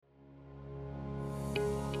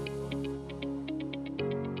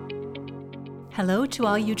Hello to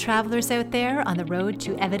all you travelers out there on the road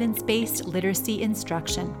to evidence-based literacy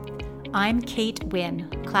instruction. I'm Kate Wynn,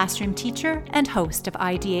 classroom teacher and host of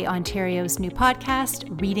IDA Ontario's new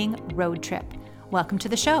podcast, Reading Road Trip. Welcome to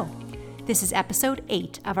the show. This is episode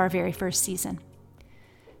 8 of our very first season.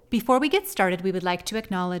 Before we get started, we would like to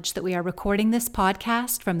acknowledge that we are recording this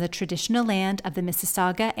podcast from the traditional land of the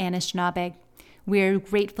Mississauga Anishinaabe. We are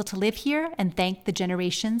grateful to live here and thank the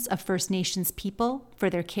generations of First Nations people for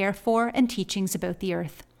their care for and teachings about the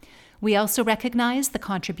earth. We also recognize the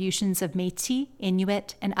contributions of Métis,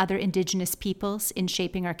 Inuit, and other Indigenous peoples in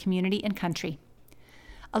shaping our community and country.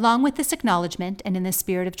 Along with this acknowledgement and in the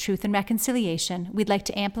spirit of truth and reconciliation, we'd like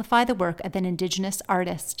to amplify the work of an Indigenous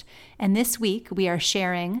artist. And this week we are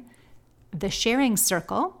sharing The Sharing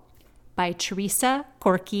Circle by Teresa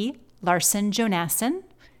Corky Larson Jonasson,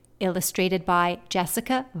 illustrated by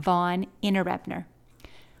Jessica Von Innerebner.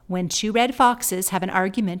 When two red foxes have an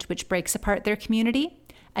argument which breaks apart their community,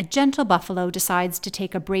 a gentle buffalo decides to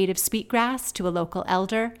take a braid of sweetgrass to a local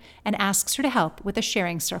elder and asks her to help with a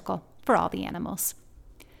sharing circle for all the animals.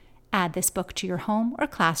 Add this book to your home or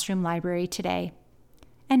classroom library today.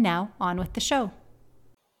 And now, on with the show.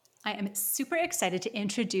 I am super excited to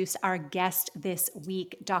introduce our guest this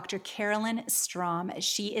week, Dr. Carolyn Strom.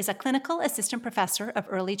 She is a clinical assistant professor of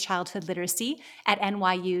early childhood literacy at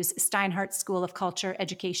NYU's Steinhardt School of Culture,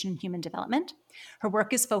 Education, and Human Development. Her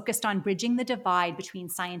work is focused on bridging the divide between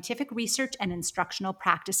scientific research and instructional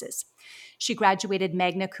practices. She graduated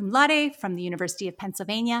magna cum laude from the University of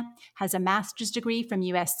Pennsylvania, has a master's degree from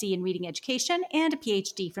USC in reading education, and a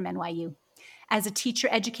PhD from NYU. As a teacher,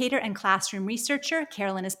 educator, and classroom researcher,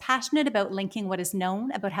 Carolyn is passionate about linking what is known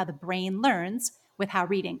about how the brain learns with how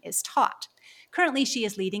reading is taught. Currently, she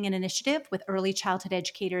is leading an initiative with early childhood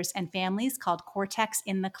educators and families called Cortex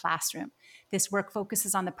in the Classroom. This work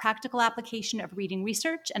focuses on the practical application of reading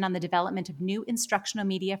research and on the development of new instructional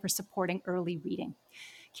media for supporting early reading.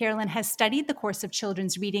 Carolyn has studied the course of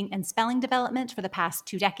children's reading and spelling development for the past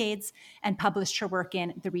 2 decades and published her work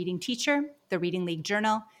in The Reading Teacher, the Reading League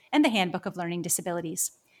Journal, and the Handbook of Learning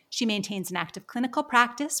Disabilities. She maintains an active clinical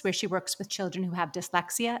practice where she works with children who have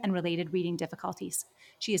dyslexia and related reading difficulties.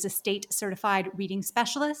 She is a state-certified reading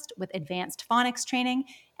specialist with advanced phonics training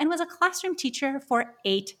and was a classroom teacher for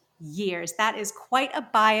 8 years. That is quite a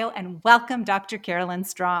bio, and welcome, Dr. Carolyn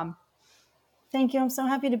Strom. Thank you. I'm so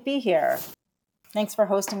happy to be here. Thanks for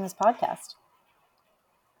hosting this podcast.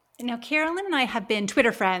 Now, Carolyn and I have been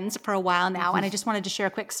Twitter friends for a while now, and I just wanted to share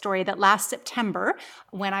a quick story that last September,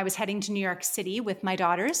 when I was heading to New York City with my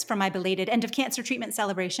daughters for my belated end of cancer treatment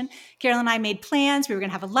celebration, Carolyn and I made plans. We were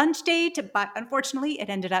going to have a lunch date, but unfortunately, it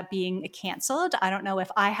ended up being canceled. I don't know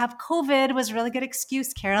if I have COVID was a really good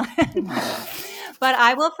excuse, Carolyn. But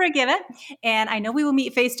I will forgive it. And I know we will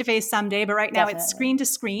meet face-to-face someday, but right now It's screen to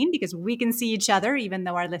screen because we can see each other, even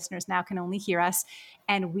though our listeners now can only hear us.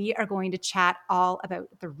 And we are going to chat all about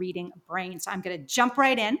the reading brain. So I'm going to jump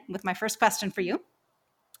right in with my first question for you.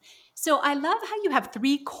 So I love how you have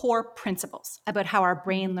 3 core principles about how our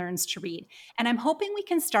brain learns to read. And I'm hoping we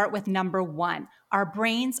can start with number 1. Our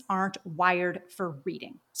brains aren't wired for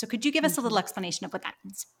reading. So could you give us a little explanation of what that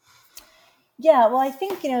means? Yeah, well, I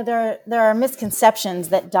think, there are misconceptions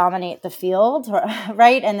that dominate the field,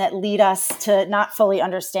 right? And that lead us to not fully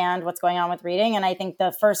understand what's going on with reading. And I think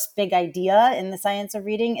the first big idea in the science of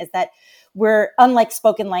reading is that we're, unlike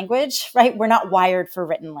spoken language, right? We're not wired for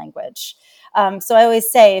written language. So I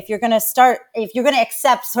always say, if you're going to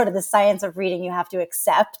accept sort of the science of reading, you have to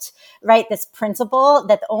accept, right, this principle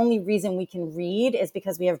that the only reason we can read is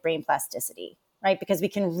because we have brain plasticity. Right? Because we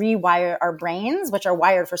can rewire our brains, which are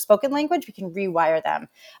wired for spoken language, we can rewire them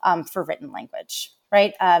for written language,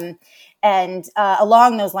 right? And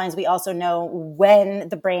along those lines, we also know when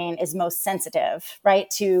the brain is most sensitive, right,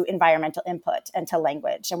 to environmental input and to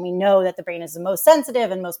language. And we know that the brain is the most sensitive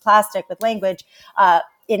and most plastic with language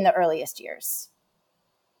in the earliest years.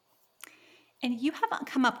 And you have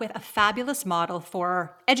come up with a fabulous model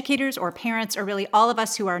for educators or parents or really all of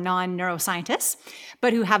us who are non-neuroscientists,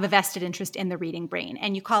 but who have a vested interest in the reading brain.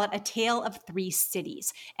 And you call it a tale of 3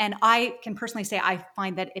 cities. And I can personally say I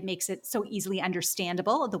find that it makes it so easily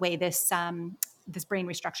understandable the way this brain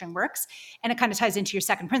restructuring works. And it kind of ties into your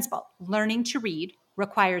second principle. Learning to read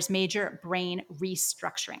requires major brain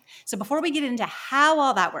restructuring. So before we get into how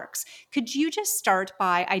all that works, could you just start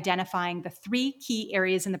by identifying the 3 key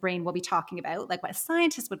areas in the brain we'll be talking about, like what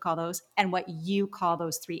scientists would call those and what you call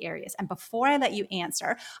those 3 areas? And before I let you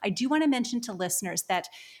answer, I do want to mention to listeners that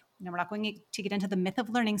Now, we're not going to get into the myth of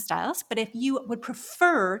learning styles, but if you would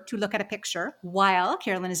prefer to look at a picture while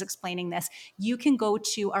Carolyn is explaining this, you can go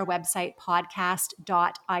to our website,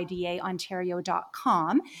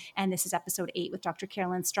 podcast.idaontario.com. And this is episode 8 with Dr.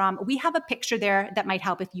 Carolyn Strom. We have a picture there that might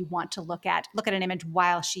help if you want to look at an image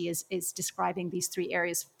while she is describing these 3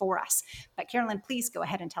 areas for us. But Carolyn, please go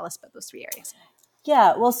ahead and tell us about those 3 areas.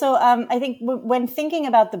 Yeah, well, so I think when thinking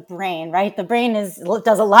about the brain, right, the brain does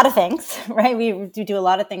a lot of things, right? We do a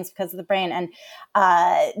lot of things because of the brain, and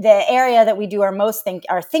the area that we do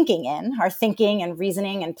our thinking and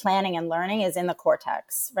reasoning and planning and learning is in the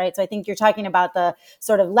cortex, right? So I think you're talking about the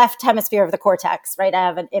sort of left hemisphere of the cortex, right? I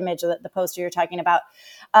have an image of the poster you're talking about,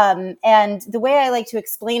 and the way I like to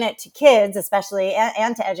explain it to kids, especially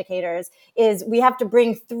and to educators, is we have to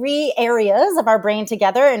bring 3 areas of our brain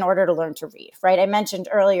together in order to learn to read, right? I mentioned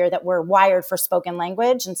earlier that we're wired for spoken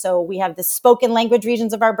language. And so we have the spoken language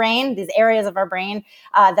regions of our brain, these areas of our brain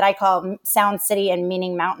that I call sound city and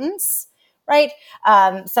meaning mountains, right?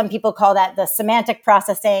 Some people call that the semantic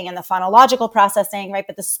processing and the phonological processing, right?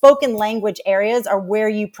 But the spoken language areas are where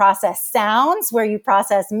you process sounds, where you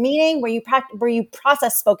process meaning, where you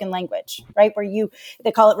process spoken language, right?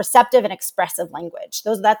 They call it receptive and expressive language.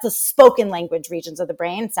 That's the spoken language regions of the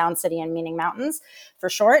brain, sound city and meaning mountains for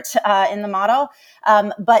short in the model.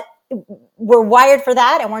 But we're wired for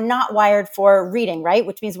that, and we're not wired for reading, right?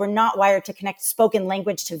 Which means we're not wired to connect spoken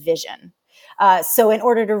language to vision. So in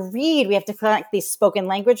order to read, we have to connect these spoken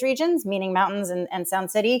language regions, meaning mountains and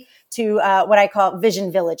sound city, to what I call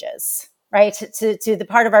vision villages, right? To the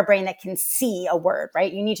part of our brain that can see a word,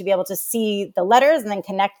 right? You need to be able to see the letters and then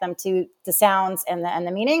connect them to the sounds and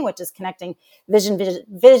the meaning, which is connecting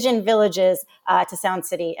vision villages to sound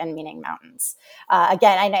city and meaning mountains.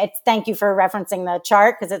 Again, thank you for referencing the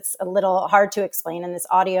chart because it's a little hard to explain in this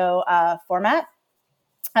audio format.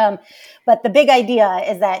 But the big idea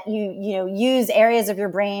is that you use areas of your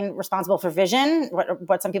brain responsible for vision,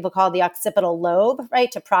 what some people call the occipital lobe, right,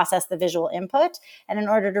 to process the visual input. And in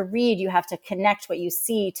order to read, you have to connect what you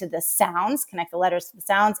see to the sounds, connect the letters to the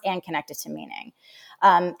sounds, and connect it to meaning.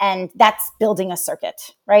 And that's building a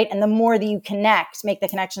circuit, right? And the more that you make the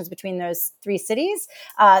connections between those 3 cities,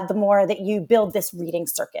 the more that you build this reading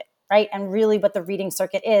circuit. Right. And really what the reading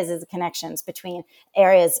circuit is the connections between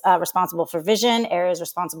areas responsible for vision, areas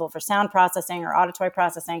responsible for sound processing or auditory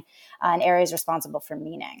processing, and areas responsible for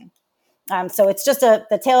meaning. So it's just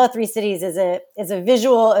the Tale of 3 Cities is a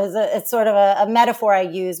visual, it's sort of a metaphor I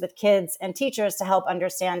use with kids and teachers to help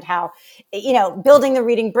understand how, building the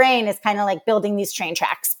reading brain is kind of like building these train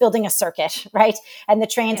tracks, building a circuit, right? And the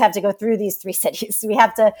trains have to go through these 3 cities. We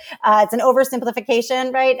have to, it's an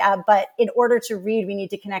oversimplification, right? But in order to read, we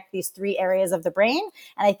need to connect these 3 areas of the brain.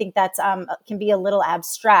 And I think that's can be a little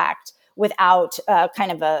abstract without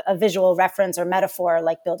kind of a visual reference or metaphor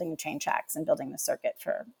like building train tracks and building the circuit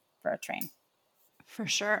for a train. For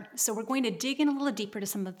sure. So we're going to dig in a little deeper to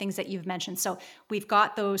some of the things that you've mentioned. So we've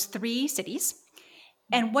got those 3 cities.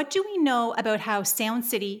 And what do we know about how sound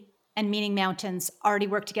city and meaning mountains already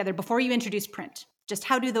work together before you introduce print? Just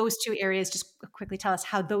how do those 2 areas, just quickly tell us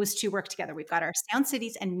how those 2 work together? We've got our sound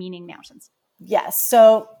cities and meaning mountains. Yes.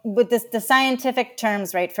 So with the scientific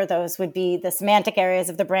terms, right, for those would be the semantic areas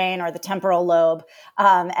of the brain or the temporal lobe.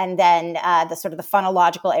 And then the sort of the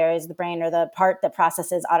phonological areas of the brain or the part that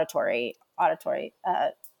processes auditory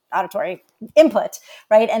input,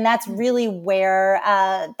 right? And that's really where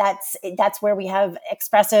that's where we have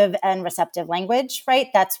expressive and receptive language, right?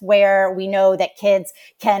 That's where we know that kids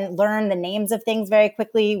can learn the names of things very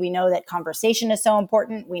quickly. We know that conversation is so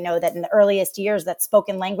important. We know that in the earliest years, that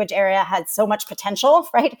spoken language area had so much potential,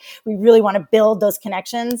 right? We really want to build those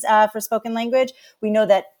connections for spoken language. We know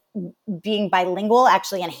that being bilingual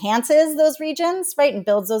actually enhances those regions, right? And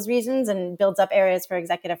builds those regions and builds up areas for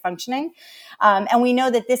executive functioning. And we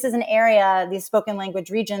know that this is an area, these spoken language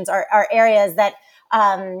regions are areas that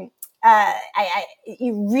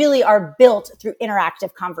you really are built through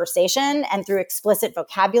interactive conversation and through explicit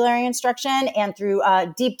vocabulary instruction and through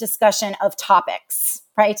deep discussion of topics,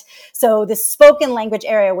 right? So the spoken language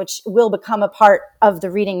area, which will become a part of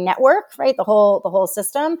the reading network, right? The whole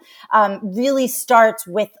system really starts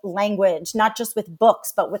with language, not just with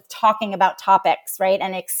books, but with talking about topics, right?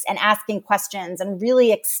 And asking questions and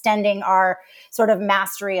really extending our sort of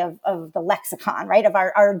mastery of the lexicon, right? Of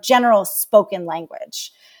our general spoken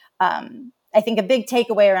language. I think a big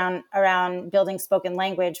takeaway around building spoken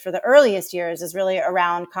language for the earliest years is really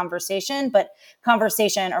around conversation, but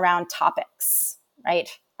conversation around topics, right?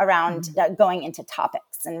 Around going into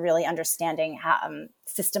topics and really understanding how,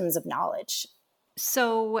 systems of knowledge.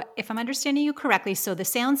 So if I'm understanding you correctly, so the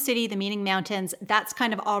sound city, the meaning mountains, that's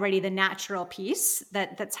kind of already the natural piece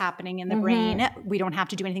that's happening in the brain. We don't have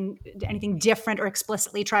to do anything different or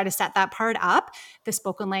explicitly try to set that part up. The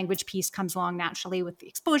spoken language piece comes along naturally with the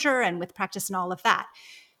exposure and with practice and all of that.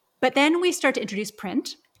 But then we start to introduce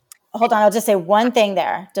print. Hold on, I'll just say one thing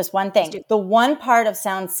there, just one thing. The one part of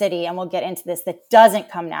Sound City, and we'll get into this, that doesn't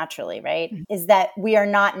come naturally, right, is that we are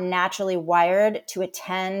not naturally wired to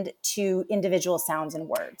attend to individual sounds and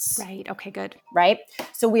words. Right. Okay, good. Right?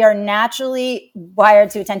 So we are naturally wired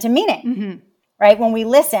to attend to meaning. Right? When we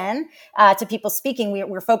listen to people speaking,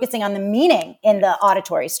 we're focusing on the meaning in the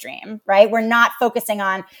auditory stream, right? We're not focusing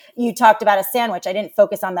on, you talked about a sandwich. I didn't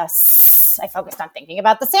focus on the s. I focused on thinking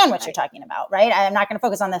about the sandwich you're talking about, right? I'm not going to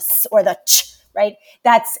focus on the s or the ch, right?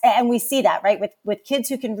 And we see that, right? With kids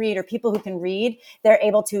who can read or people who can read, they're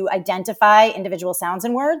able to identify individual sounds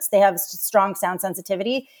and words. They have strong sound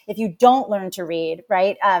sensitivity. If you don't learn to read,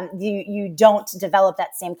 right, you don't develop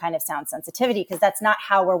that same kind of sound sensitivity because that's not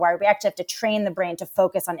how we're wired. We actually have to train the brain to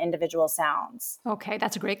focus on individual sounds. Okay,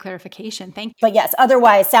 that's a great clarification. Thank you. But yes,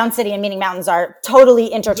 otherwise, Sound City and Meaning Mountains are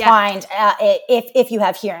totally intertwined if you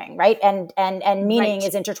have hearing, right? And meaning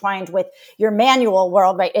is intertwined with your manual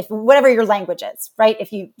world, right? If whatever your language is, right?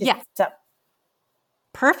 If you so.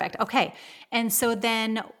 Perfect. Okay. And so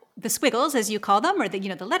then the squiggles, as you call them, or the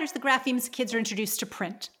letters, the graphemes, kids are introduced to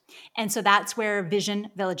print. And so that's where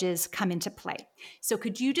vision villages come into play. So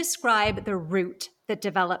could you describe the route that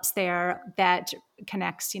develops there that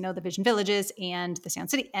connects, the vision villages and the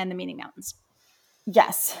Sound City and the meaning mountains?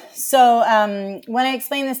 Yes. So when I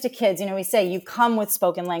explain this to kids, we say you come with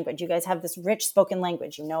spoken language. You guys have this rich spoken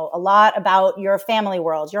language. You know a lot about your family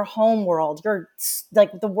world, your home world, your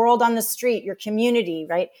like the world on the street, your community,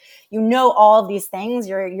 right? You know all of these things.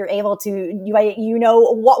 You're able to you know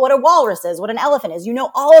what a walrus is, what an elephant is. You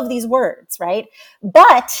know all of these words, right?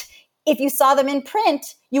 But if you saw them in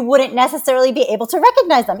print, you wouldn't necessarily be able to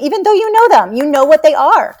recognize them, even though you know them. You know what they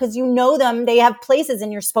are because you know them. They have places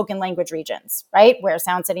in your spoken language regions, right? Where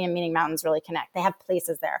Sound City and Meaning Mountains really connect. They have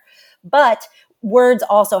places there. But words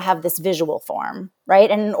also have this visual form, right?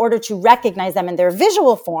 And in order to recognize them in their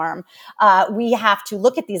visual form, we have to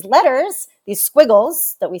look at these letters, these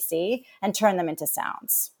squiggles that we see, and turn them into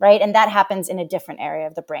sounds, right? And that happens in a different area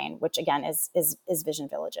of the brain, which again is vision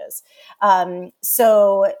villages.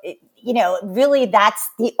 Really that's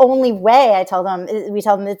the only way. We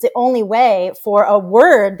tell them it's the only way for a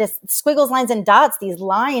word, this squiggles, lines, and dots, these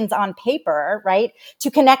lines on paper, right, to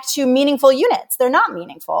connect to meaningful units. They're not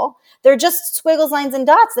meaningful. They're just squiggles, lines, and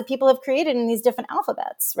dots that people have created in these different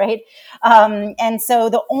alphabets, right? And so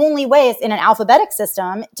the only way is in an alphabetic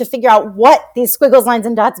system to figure out what these squiggles, lines,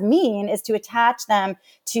 and dots mean is to attach them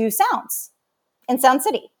to sounds in Sound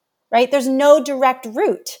City. Right? There's no direct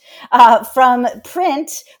route from print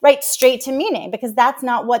right straight to meaning because that's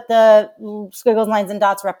not what the squiggles, lines, and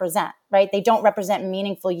dots represent. Right? They don't represent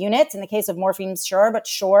meaningful units. In the case of morphemes,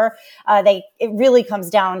 it really comes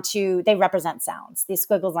down to they represent sounds. These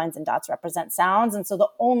squiggles, lines, and dots represent sounds, and so the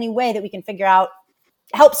only way that we can figure out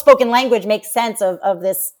help spoken language make sense of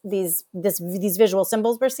these visual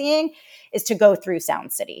symbols we're seeing is to go through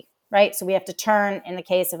Sound City. Right? So we have to turn, in the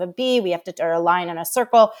case of a B, or a line in a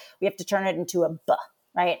circle, we have to turn it into a B,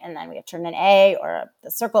 right? And then we have to turn an A or the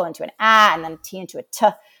circle into an A, and then a T into a T,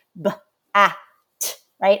 B, A, T,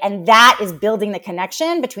 right? And that is building the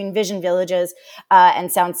connection between vision villages and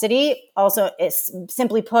Sound City. Also, is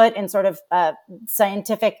simply put in sort of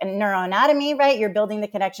scientific and neuroanatomy, right? You're building the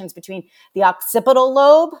connections between the occipital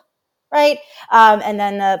lobe, right? And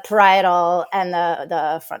then the parietal and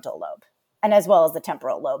the frontal lobe. And as well as the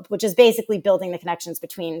temporal lobe, which is basically building the connections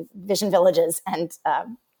between vision villages and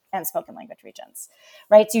spoken language regions,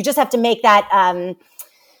 right? So you just have to make that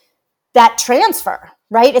transfer,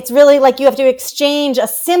 right? It's really like you have to exchange a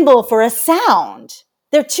symbol for a sound.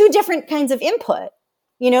 They're two different kinds of input,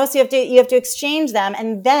 so you have to exchange them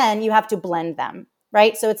and then you have to blend them,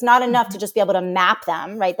 right? So it's not enough to just be able to map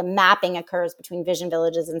them, right? The mapping occurs between vision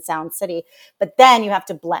villages and Sound City, but then you have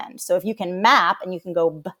to blend. So if you can map and you can go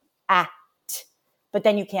b, a, but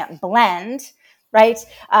then you can't blend, right?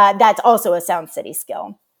 That's also a Sound City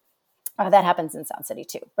skill. That happens in Sound City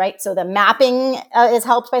too, right? So the mapping is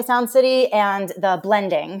helped by Sound City, and the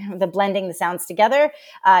blending the sounds together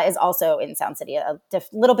is also in Sound City, a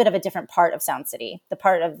little bit of a different part of Sound City, the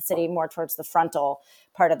part of the city more towards the frontal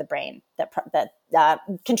part of the brain that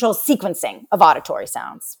controls sequencing of auditory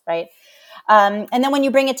sounds, right? And then when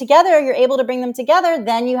you bring it together, you're able to bring them together,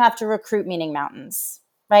 then you have to recruit meaning mountains.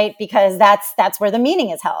 right? Because that's where the meaning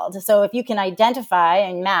is held. So if you can identify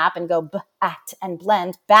and map and go bat and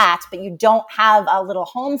blend bat, but you don't have a little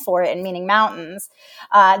home for it in meaning mountains,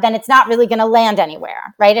 then it's not really going to land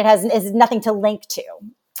anywhere, right? Is nothing to link to.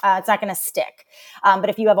 It's not going to stick. But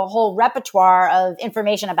if you have a whole repertoire of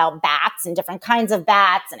information about bats and different kinds of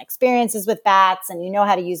bats and experiences with bats, and you know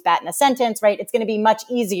how to use bat in a sentence, right? It's going to be much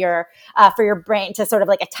easier for your brain to sort of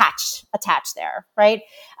like attach there, right?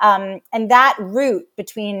 And that route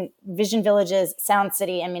between Vision Villages, Sound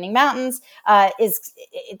City, and Meaning Mountains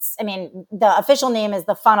the official name is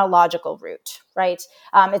the phonological route, right?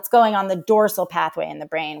 It's going on the dorsal pathway in the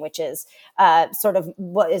brain, which is sort of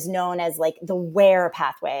what is known as like the where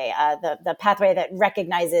pathway, the pathway that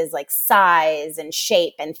recognizes like size and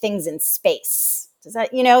shape and things in space. Does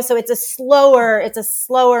that, so it's a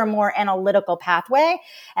slower, more analytical pathway.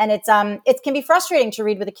 And it can be frustrating to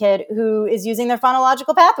read with a kid who is using their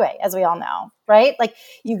phonological pathway, as we all know, right? Like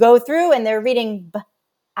you go through and they're reading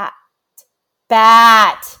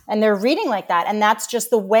bat, and they're reading like that. And that's just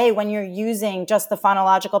the way when you're using just the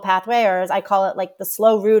phonological pathway, or as I call it, like the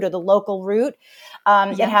slow route or the local route,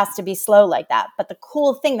 it has to be slow like that. But the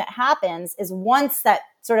cool thing that happens is once that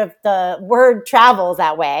sort of the word travels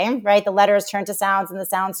that way, right? The letters turn to sounds and the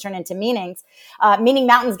sounds turn into meanings. Meaning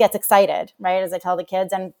Mountains gets excited, right? As I tell the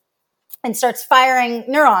kids, and starts firing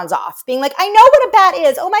neurons off, being like, I know what a bat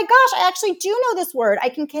is. Oh my gosh, I actually do know this word. I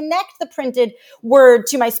can connect the printed word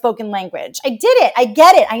to my spoken language. I did it. I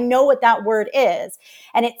get it. I know what that word is.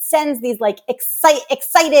 And it sends these like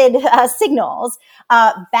excited signals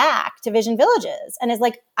back to Vision Villages and is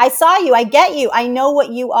like, I saw you. I get you. I know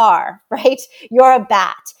what you are, right? You're a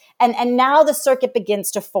bat. And now the circuit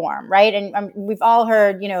begins to form, right? And we've all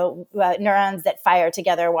heard, neurons that fire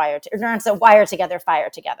together, neurons that wire together,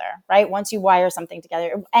 right? Once you wire something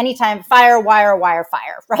together, anytime fire, wire,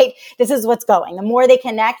 right? This is what's going. The more they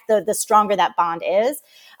connect, the stronger that bond is.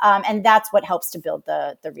 And that's what helps to build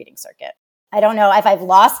the reading circuit. I don't know if I've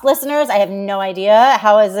lost listeners. I have no idea.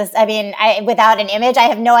 How is this? I mean, without an image, I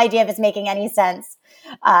have no idea if it's making any sense.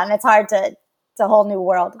 It's hard to... It's a whole new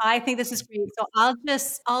world. I think this is great. So I'll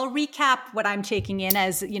recap what I'm taking in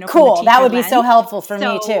as, cool. That would be so helpful for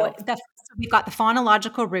me too. So we've got the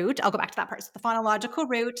phonological route. I'll go back to that part. So the phonological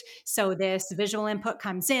route. So this visual input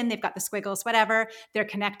comes in. They've got the squiggles, whatever. They're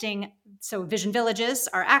connecting. So Vision Villages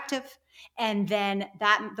are active. And then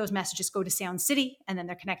those messages go to Sound City, and then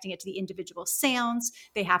they're connecting it to the individual sounds.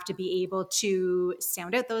 They have to be able to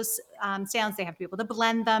sound out those sounds. They have to be able to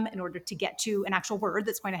blend them in order to get to an actual word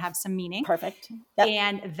that's going to have some meaning. Perfect. Yep.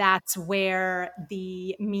 And that's where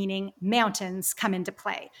the meaning mountains come into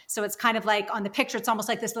play. So it's kind of like on the picture, it's almost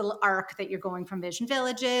like this little arc that you're going from Vision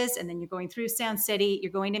Villages, and then you're going through Sound City,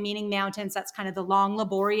 you're going to meaning mountains. That's kind of the long,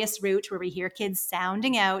 laborious route where we hear kids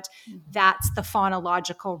sounding out. That's the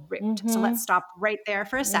phonological route. Mm-hmm. So let's stop right there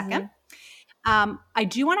for a second. I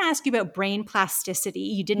do want to ask you about brain plasticity.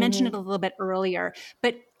 You did mention it a little bit earlier,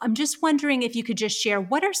 but I'm just wondering if you could just share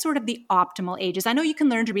what are sort of the optimal ages. I know you can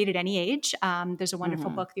learn to read at any age. There's a wonderful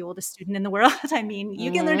book, The Oldest Student in the World. I mean,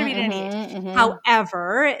 you can learn to read at any age.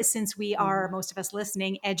 However, since we are, most of us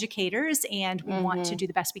listening, educators, and we want to do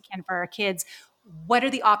the best we can for our kids, what are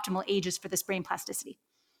the optimal ages for this brain plasticity?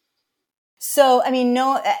 So,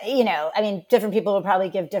 different people will probably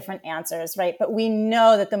give different answers, right? But we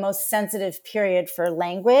know that the most sensitive period for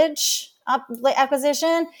language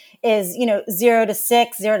acquisition is, 0 to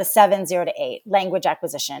 6, 0 to 7, 0 to 8, language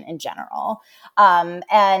acquisition in general.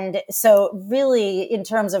 And so really in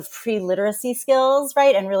terms of pre-literacy skills,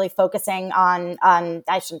 right? And really focusing on,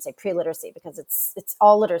 I shouldn't say pre-literacy because it's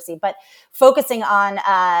all literacy, but focusing on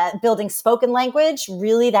building spoken language,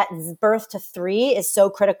 really that birth to 3 is so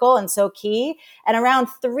critical and so key. And around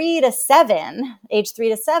age 3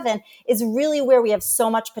 to 7 is really where we have so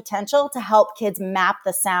much potential to help kids map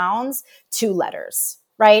the sounds to letters,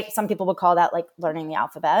 right? Some people would call that like learning the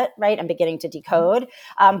alphabet, right? And beginning to decode.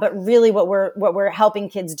 But really what we're helping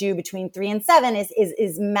kids do between 3 and 7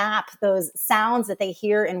 is map those sounds that they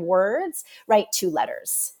hear in words, right, to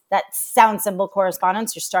letters. That sound symbol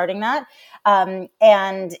correspondence, you're starting that.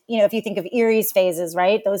 And, if you think of Erie's phases,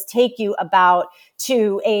 right, those take you about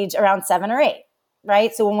to age around 7 or 8.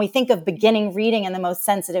 Right. So when we think of beginning reading in the most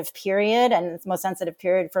sensitive period, and it's the most sensitive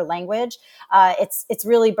period for language, it's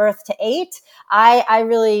really birth to 8. I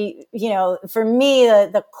really, for me,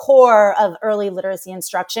 the core of early literacy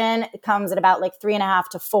instruction comes at about like 3.5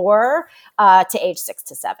 to 4 to age 6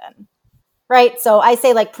 to 7. Right. So I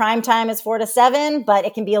say like prime time is 4 to 7, but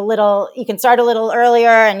it can be you can start a little earlier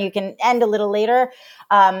and you can end a little later.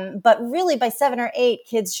 But really by 7 or 8,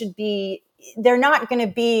 kids they're not going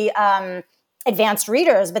to be, advanced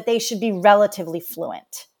readers, but they should be relatively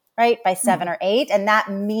fluent, right, by 7 or 8. And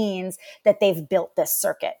that means that they've built this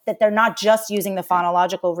circuit, that they're not just using the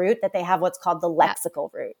phonological route, that they have what's called the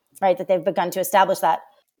lexical route, right, that they've begun to establish that.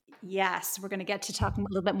 Yes, we're going to get to talking a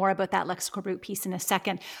little bit more about that lexical root piece in a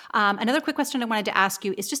second. Another quick question I wanted to ask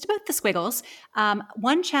you is just about the squiggles.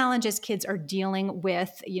 One challenge as kids are dealing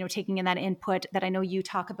with, taking in that input that I know you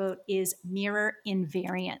talk about is mirror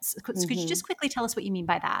invariance. Could you just quickly tell us what you mean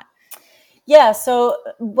by that? Yeah. So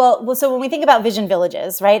when we think about vision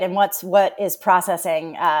villages, right, and what is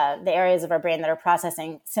processing the areas of our brain that are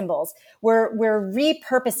processing symbols, we're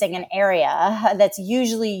repurposing an area that's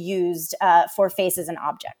usually used for faces and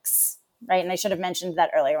objects. Right. And I should have mentioned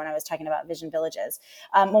that earlier when I was talking about vision villages.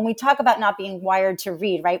 When we talk about not being wired to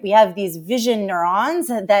read, right, we have these vision neurons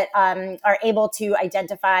that are able to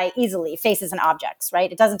identify easily faces and objects,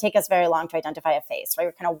 right? It doesn't take us very long to identify a face, right?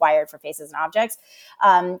 We're kind of wired for faces and objects.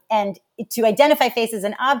 And to identify faces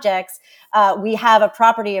and objects, we have a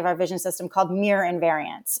property of our vision system called mirror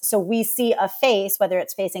invariance. So we see a face, whether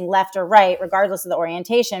it's facing left or right, regardless of the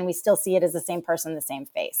orientation, we still see it as the same person, the same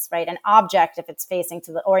face, right? An object, if it's facing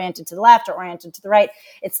oriented to the left or oriented to the right,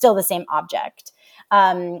 it's still the same object.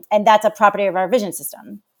 And that's a property of our vision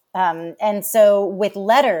system. And so with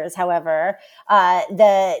letters, however,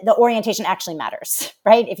 the orientation actually matters,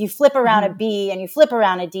 right? If you flip around a B and you flip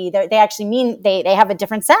around a D, they actually mean they have a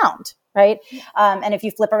different sound, right? And if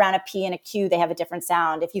you flip around a P and a Q, they have a different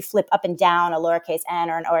sound. If you flip up and down a lowercase n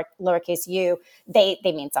or a lowercase u, they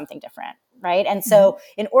mean something different. Right. And so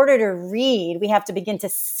in order to read, we have to begin to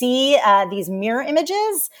see these mirror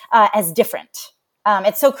images as different.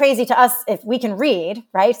 It's so crazy to us if we can read,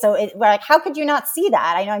 right? So we're like, how could you not see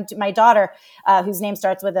that? I know my daughter, whose name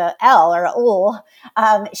starts with a L or a ul,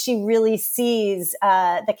 she really sees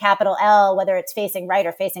the capital L, whether it's facing right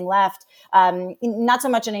or facing left. Not so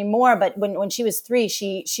much anymore, but when she was 3,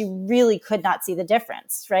 she really could not see the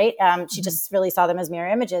difference, right? She just really saw them as mirror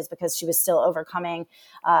images because she was still overcoming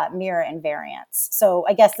mirror invariance. So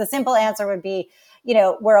I guess the simple answer would be,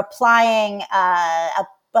 we're applying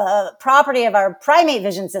a property of our primate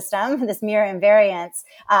vision system, this mirror invariance,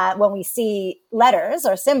 when we see letters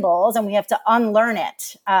or symbols, and we have to unlearn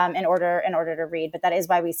it in order to read. But that is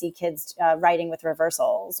why we see kids writing with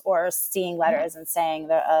reversals or seeing letters and saying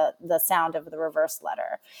the sound of the reversed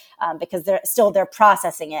letter, because they're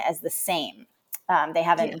processing it as the same. They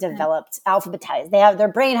haven't developed alphabetized. Their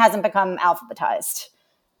brain hasn't become alphabetized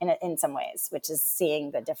in some ways, which is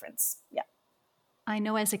seeing the difference. Yeah. I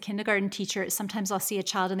know as a kindergarten teacher, sometimes I'll see a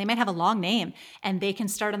child and they might have a long name and they can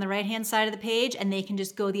start on the right-hand side of the page and they can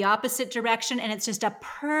just go the opposite direction. And it's just a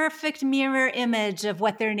perfect mirror image of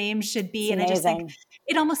what their name should be. It's and amazing. I just think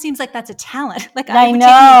it almost seems like that's a talent. Like I would know.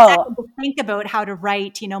 take me a second to think about how to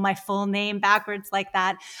write, my full name backwards like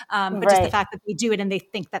that. But just the fact that they do it and they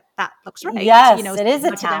think that looks right. Yes, it is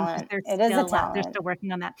a talent. They're still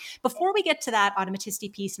working on that. Before we get to that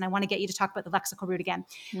automaticity piece, and I want to get you to talk about the lexical root again,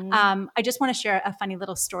 I just want to share a funny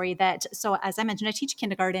little story so as I mentioned, I teach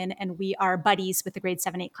kindergarten and we are buddies with the grade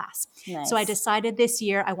 7-8 class. Nice. So I decided this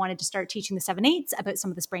year I wanted to start teaching the 7-8s about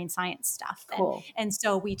some of this brain science stuff. Cool. And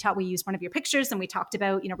so we used one of your pictures and we talked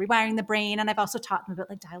about, rewiring the brain. And I've also taught them about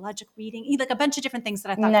like dialogic reading, like a bunch of different things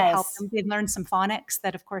that I thought could help them. They'd learn some phonics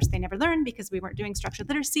that of course they never learned because we weren't doing structured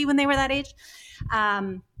literacy when they were that age.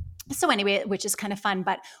 So anyway, which is kind of fun,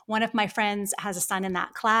 but one of my friends has a son in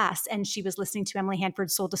that class and she was listening to Emily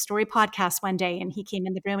Hanford's Sold a Story podcast one day and he came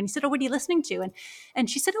in the room and he said, "Oh, what are you listening to?" And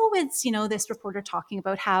she said, "Oh, it's, this reporter talking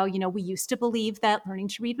about how, we used to believe that learning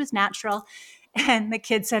to read was natural." And the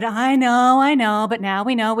kid said, I know, but now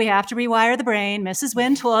we know we have to rewire the brain. Mrs.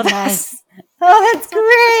 Wynn told us. Oh, that's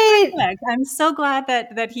great. I'm so glad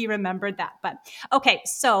that he remembered that. But okay,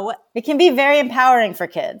 so it can be very empowering for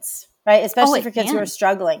kids. Right? Especially for kids who are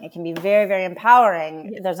struggling. It can be very, very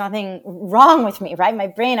empowering. There's nothing wrong with me, right? My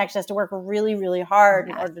brain actually has to work really, really hard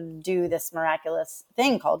in order to do this miraculous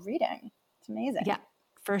thing called reading. It's amazing. Yeah,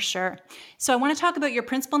 for sure. So I want to talk about your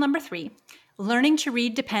principle number 3. Learning to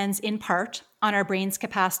read depends in part on our brain's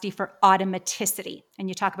capacity for automaticity. And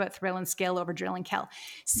you talk about thrill and skill over drill and kill.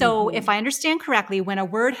 So if I understand correctly, when a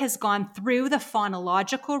word has gone through the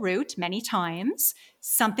phonological route many times,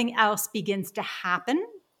 something else begins to happen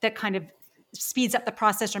that kind of speeds up the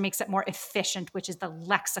process or makes it more efficient, which is the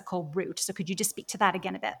lexical route. So could you just speak to that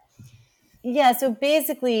again a bit? Yeah. So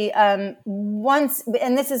basically, once,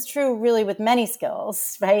 and this is true really with many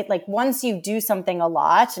skills, right? Like once you do something a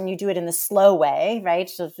lot and you do it in the slow way, right?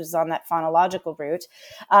 So if it's on that phonological route,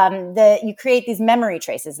 you create these memory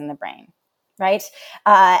traces in the brain. Right.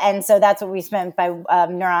 And so that's what we meant by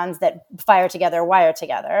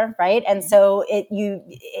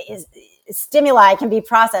stimuli can be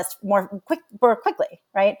processed more quickly,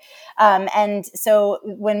 right? And so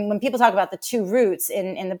when people talk about the two roots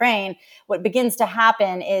in the brain, what begins to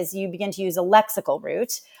happen is you begin to use a lexical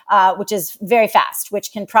root, which is very fast,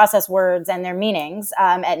 which can process words and their meanings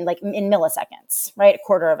and like in milliseconds, right? A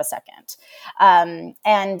quarter of a second.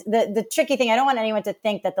 And the tricky thing, I don't want anyone to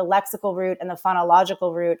think that the lexical root and the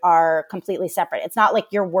phonological root are completely separate. It's not like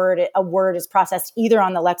a word is processed either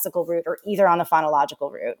on the lexical root or either on the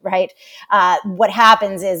phonological root, right? What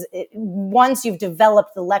happens is once you've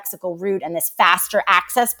developed the lexical root and this faster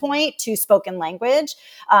access point to spoken language,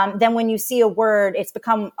 then when you see a word, it's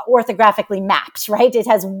become orthographically mapped, right? It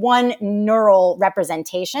has one neural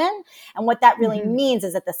representation. And what that really means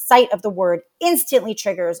is that the sight of the word instantly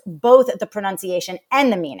triggers both the pronunciation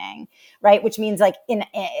and the meaning, right? Which means like in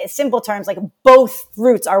simple terms, like both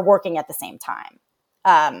roots are working at the same time.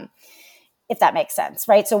 If that makes sense,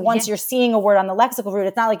 right? So once you're seeing a word on the lexical root,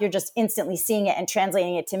 it's not like you're just instantly seeing it and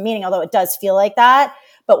translating it to meaning, although it does feel like that.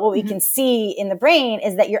 But what we can see in the brain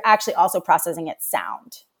is that you're actually also processing its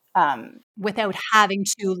sound. Without having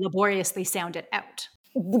to laboriously sound it out.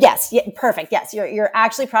 Yes. Yeah, perfect. Yes. You're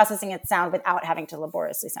actually processing its sound without having to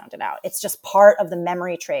laboriously sound it out. It's just part of the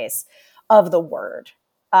memory trace of the word.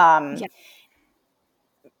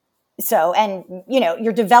 So, and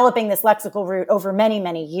you're developing this lexical root over many,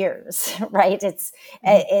 many years, right? It's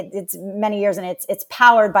many years, and it's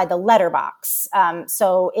powered by the letterbox.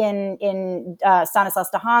 So in Stanislas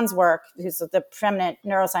Dehaan's work, who's the preeminent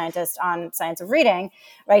neuroscientist on science of reading,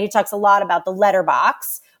 right? He talks a lot about the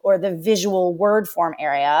letterbox, or the visual word form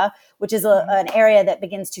area, which is an area that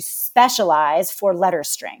begins to specialize for letter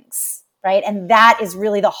strings, right? And that is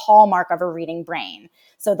really the hallmark of a reading brain.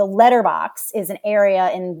 So the letterbox is an area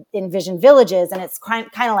in Vision Villages, and it's kind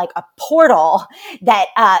of like a portal that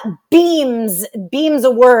beams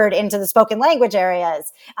a word into the spoken language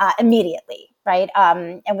areas immediately, right?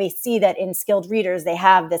 And we see that in skilled readers, they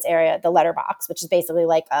have this area, the letterbox, which is basically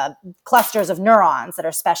like clusters of neurons that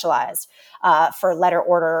are specialized for letter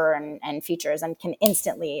order and features, and can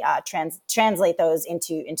instantly translate those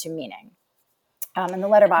into meaning. And the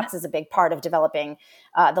letterbox is a big part of developing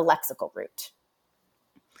the lexical root.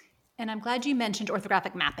 And I'm glad you mentioned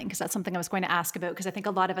orthographic mapping, because that's something I was going to ask about, because I think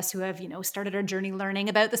a lot of us who have, started our journey learning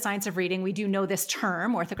about the science of reading, we do know this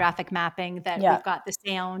term, orthographic mapping, that we've got the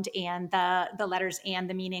sound and the letters and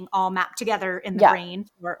the meaning all mapped together in the brain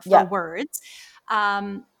for words.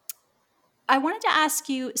 I wanted to ask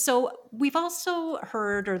you, so we've also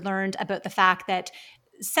heard or learned about the fact that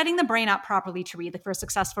setting the brain up properly to read, like for a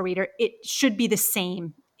successful reader, it should be the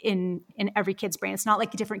same in every kid's brain. It's not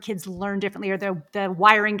like different kids learn differently, or the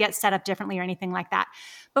wiring gets set up differently or anything like that.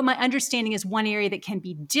 But my understanding is one area that can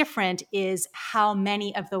be different is how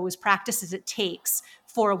many of those practices it takes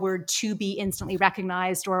for a word to be instantly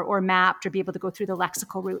recognized or mapped, or be able to go through the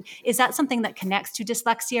lexical route. Is that something that connects to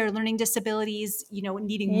dyslexia or learning disabilities,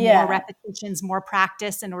 needing more repetitions, more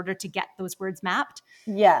practice in order to get those words mapped?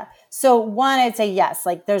 Yeah. So one, I'd say yes,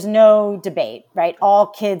 like there's no debate, right? All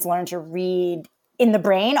kids learn to read in the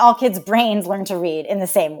brain. All kids' brains learn to read in the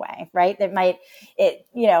same way, right?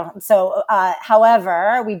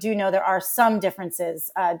 However, we do know there are some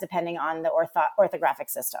differences depending on the orthographic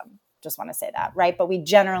system. Just want to say that, right? But we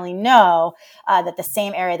generally know that the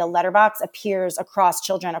same area, the letterbox, appears across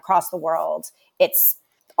children across the world.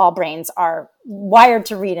 All brains are wired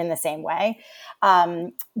to read in the same way.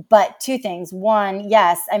 But two things. One,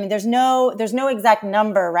 yes, I mean, there's no exact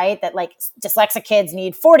number, right? That like dyslexic kids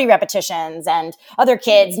need 40 repetitions and other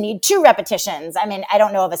kids need 2 repetitions. I mean, I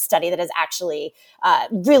don't know of a study that has actually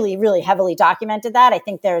really, really heavily documented that. I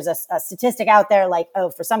think there's a statistic out there like,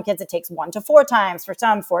 for some kids, it takes 1 to 4 times, for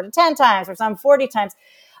some 4 to 10 times, for some 40 times.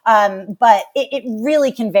 But it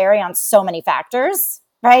really can vary on so many factors.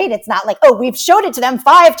 Right? It's not like, we've showed it to them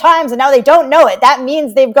 5 times and now they don't know it. That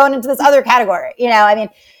means they've gone into this other category,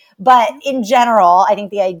 but in general, I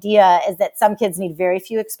think the idea is that some kids need very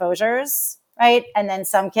few exposures, right? And then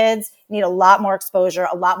some kids need a lot more exposure,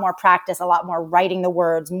 a lot more practice, a lot more writing the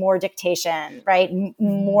words, more dictation, right?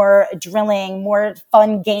 More drilling, more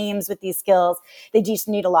fun games with these skills. They just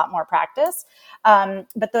need a lot more practice.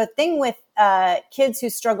 But the thing with kids who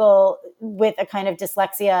struggle with a kind of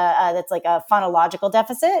dyslexia that's like a phonological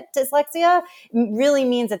deficit dyslexia really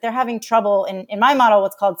means that they're having trouble in my model,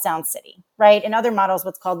 what's called Sound City, right? In other models,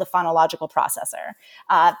 what's called the phonological processor.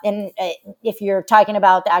 And if you're talking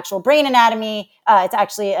about the actual brain anatomy, it's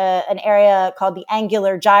actually an area called the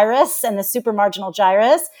angular gyrus and the supramarginal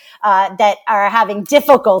gyrus that are having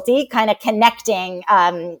difficulty kind of connecting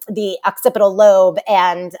the occipital lobe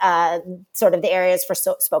and sort of the areas for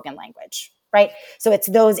spoken language. right? So it's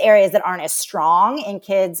those areas that aren't as strong in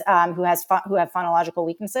kids who have phonological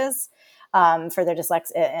weaknesses for their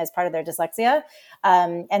dyslexia, as part of their dyslexia.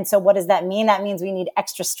 And so what does that mean? That means we need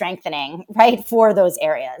extra strengthening, right, for those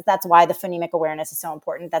areas. That's why the phonemic awareness is so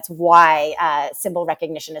important. That's why symbol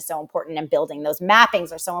recognition is so important, and building those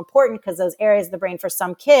mappings are so important, because those areas of the brain for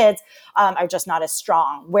some kids are just not as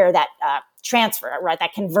strong, where that transfer, right,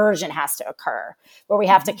 that conversion has to occur, where we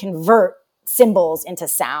have to convert symbols into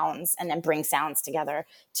sounds and then bring sounds together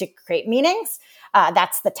to create meanings.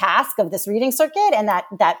 That's the task of this reading circuit, and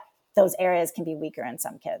that those areas can be weaker in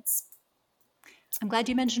some kids. I'm glad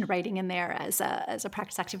you mentioned writing in there as a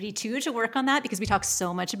practice activity too, to work on that, because we talk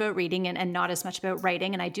so much about reading and not as much about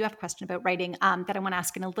writing. And I do have a question about writing that I want to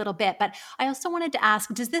ask in a little bit. But I also wanted to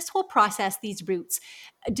ask, does this whole process, these roots,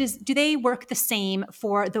 do they work the same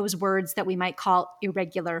for those words that we might call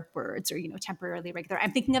irregular words, or, temporarily irregular?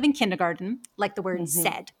 I'm thinking of in kindergarten, like the word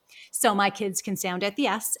said. So my kids can sound out the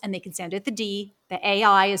S and they can sound out the D. The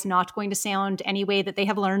AI is not going to sound any way that they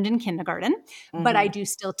have learned in kindergarten, but I do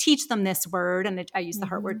still teach them this word, and I use the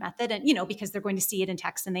heart word method, and because they're going to see it in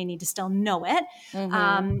text and they need to still know it.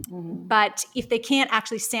 But if they can't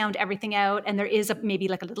actually sound everything out, and there is maybe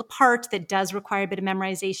like a little part that does require a bit of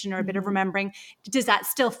memorization or a bit of remembering, does that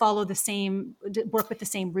still follow work with the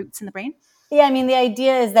same roots in the brain? Yeah, I mean, the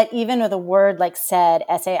idea is that even with a word like said,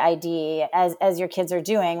 SAID, as your kids are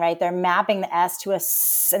doing, right, they're mapping the S to a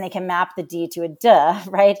S, and they can map the D to a D,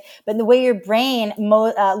 right? But the way your brain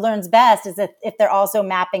learns best is if they're also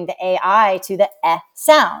mapping the AI to the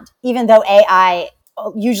sound, even though AI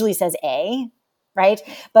usually says A, right?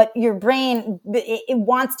 But your brain, it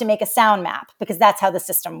wants to make a sound map, because that's how the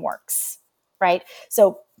system works, right?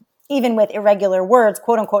 So even with irregular words,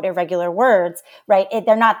 quote unquote irregular words, right?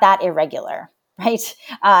 They're not that irregular, right?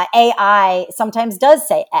 AI sometimes does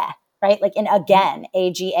say right? Like in again,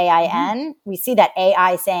 AGAIN, we see that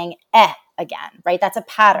AI saying again, right? That's a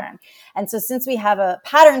pattern. And so since we have a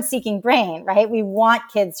pattern seeking brain, right, we want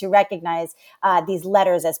kids to recognize these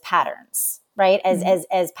letters as patterns, right?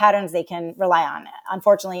 As patterns they can rely on.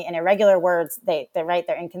 Unfortunately, in irregular words,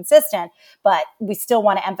 they're inconsistent, but we still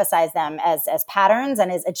want to emphasize them as patterns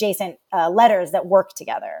and as adjacent letters that work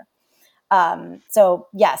together. So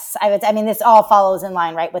yes, I mean, this all follows in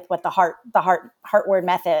line, right, with what the heart word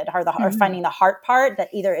method, or finding the heart part that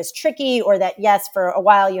either is tricky, or that, yes, for a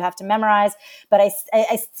while you have to memorize, but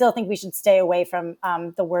I still think we should stay away from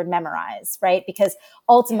the word memorize, right? Because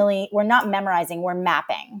ultimately we're not memorizing, we're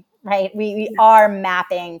mapping, right? We are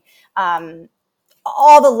mapping,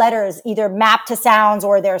 all the letters either map to sounds,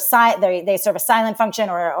 or they serve a silent function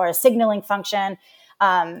or a signaling function.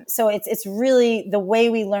 So it's really the way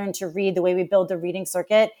we learn to read, the way we build the reading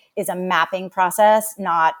circuit is a mapping process,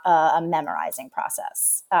 not a memorizing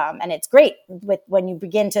process. And it's great when you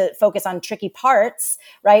begin to focus on tricky parts,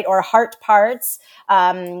 right? Or heart parts.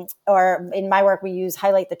 Or in my work, we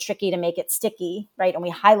highlight the tricky to make it sticky, right? And we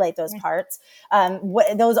highlight those parts.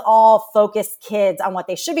 Those all focus kids on what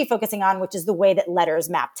they should be focusing on, which is the way that letters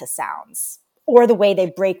map to sounds, or the way they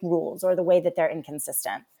break rules, or the way that they're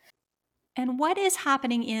inconsistent. And what is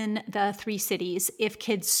happening in the 3 cities if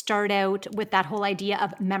kids start out with that whole idea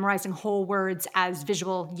of memorizing whole words as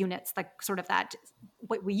visual units, like sort of that,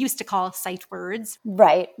 what we used to call sight words?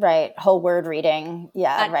 Right. Whole word reading.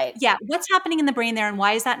 Yeah, right. Yeah. What's happening in the brain there, and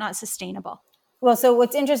why is that not sustainable? Well, so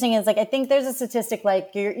what's interesting is, like, I think there's a statistic,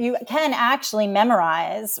 like you can actually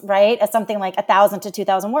memorize, right, something like 1,000 to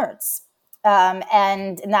 2,000 words.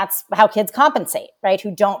 And that's how kids compensate, right? Who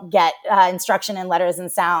don't get instruction in letters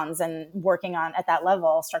and sounds and working on at that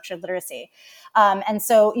level, structured literacy. And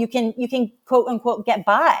so you can quote unquote get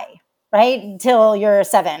by, right, until you're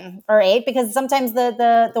 7 or 8, because sometimes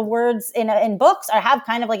the words in books have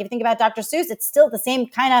kind of like, if you think about Dr. Seuss, it's still the same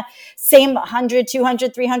 100,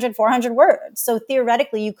 200, 300, 400 words. So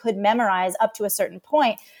theoretically, you could memorize up to a certain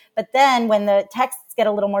point. But then when the texts get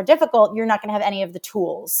a little more difficult, you're not going to have any of the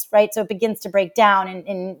tools, right? So it begins to break down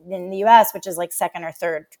in the US, which is like second or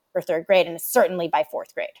third grade, and certainly by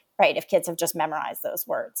 4th grade, right? If kids have just memorized those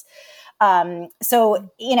words. So,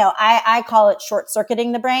 I call it short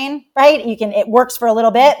circuiting the brain, right? It works for a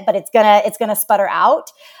little bit, but it's gonna sputter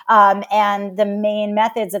out. And the main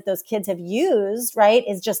methods that those kids have used, right,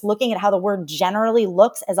 is just looking at how the word generally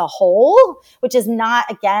looks as a whole, which is not,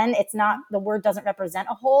 again, the word doesn't represent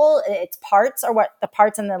a whole. Its parts are what the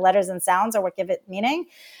parts and the letters and sounds are what give it meaning.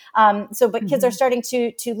 But kids are starting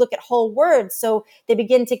to look at whole words. So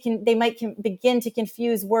they might begin to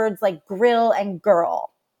confuse words like grill and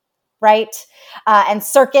girl, right? And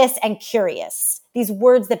circus and curious. These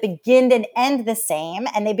words that begin and end the same.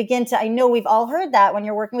 And they begin to, I know we've all heard that when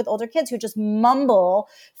you're working with older kids who just mumble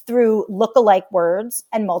through look-alike words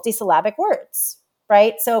and multisyllabic words,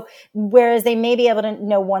 right? So whereas they may be able to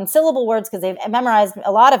know one syllable words because they've memorized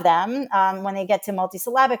a lot of them, when they get to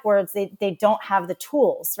multisyllabic words, they don't have the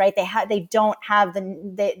tools, right? They don't have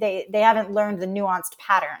they haven't learned the nuanced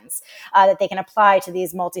patterns that they can apply to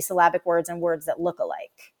these multisyllabic words and words that look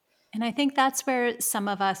alike. And I think that's where some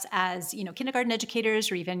of us as, kindergarten educators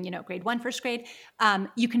or even, grade 1, first grade,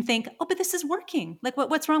 you can think, oh, but this is working. Like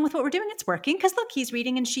what's wrong with what we're doing? It's working because look, he's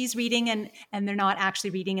reading and she's reading and they're not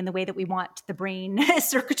actually reading in the way that we want the brain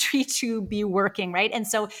circuitry to be working, right? And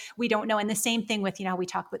so we don't know. And the same thing with, we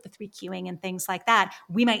talk about the 3 cueing and things like that.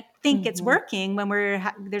 We might think it's working when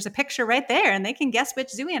there's a picture right there and they can guess which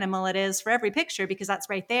zoo animal it is for every picture because that's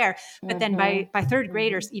right there. But then by third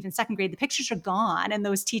grade or even second grade, the pictures are gone and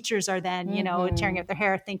those teachers are then, tearing out their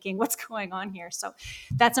hair thinking what's going on here. So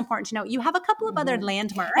that's important to know. You have a couple of other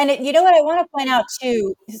landmarks. And you know what I want to point out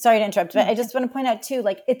too, sorry to interrupt, but I just want to point out too,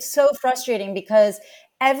 like it's so frustrating because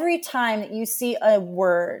every time that you see a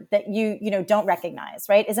word that you don't recognize,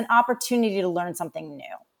 right, is an opportunity to learn something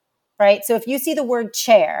new. Right. So if you see the word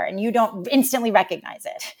chair and you don't instantly recognize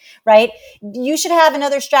it, right, you should have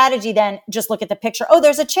another strategy than just look at the picture. Oh,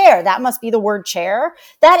 there's a chair. That must be the word chair.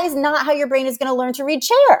 That is not how your brain is going to learn to read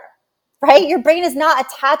chair. Right? Your brain is not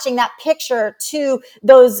attaching that picture to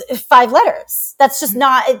those 5 letters. That's just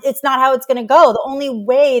not, it's not how it's going to go. The only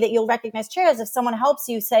way that you'll recognize chair is if someone helps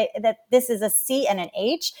you say that this is a C and an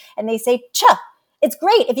H and they say cha. It's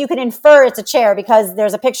great if you can infer it's a chair because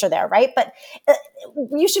there's a picture there, right? But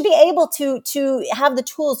you should be able to have the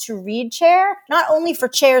tools to read chair, not only for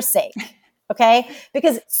chair's sake, okay?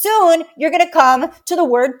 Because soon you're going to come to the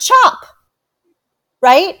word chop,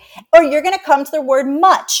 right? Or you're going to come to the word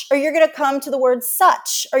much, or you're going to come to the word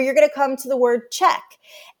such, or you're going to come to the word check.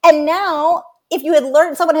 And now, if you had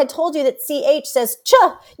learned, someone had told you that CH says ch,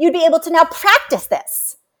 you'd be able to now practice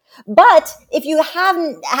this. But if you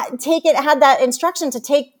haven't had that instruction to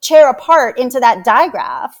take chair apart into that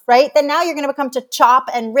digraph, right, then now you're going to become to chop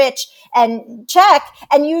and rich and check,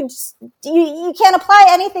 and you can't apply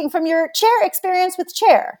anything from your chair experience with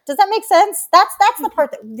chair. Does that make sense? That's the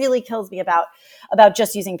part that really kills me about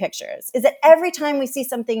just using pictures, is that every time we see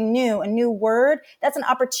something new, a new word, that's an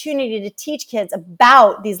opportunity to teach kids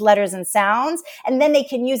about these letters and sounds, and then they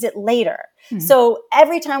can use it later. Mm-hmm. So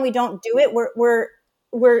every time we don't do it, we're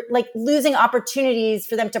like losing opportunities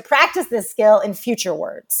for them to practice this skill in future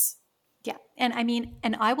words. Yeah.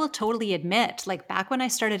 And I will totally admit, like back when I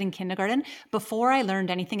started in kindergarten, before I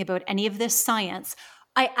learned anything about any of this science,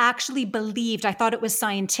 I actually believed, I thought it was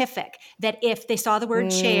scientific, that if they saw the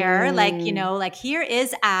word chair, like here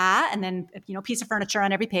is a, and then, piece of furniture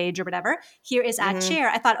on every page or whatever, here is a chair.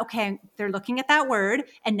 I thought, okay, they're looking at that word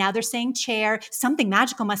and now they're saying chair. Something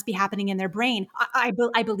magical must be happening in their brain.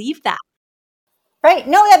 I believe that. Right.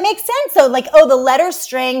 No, that makes sense. So the letter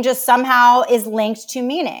string just somehow is linked to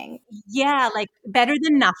meaning. Yeah. Like better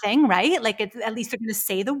than nothing, right? Like at least they're going to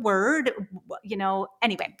say the word,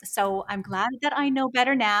 anyway. So I'm glad that I know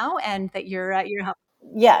better now and that you're helping.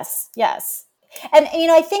 Yes. Yes. And,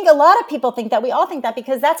 I think a lot of people think that, we all think that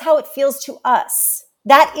because that's how it feels to us.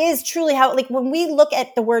 That is truly how, like when we look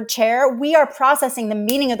at the word chair, we are processing the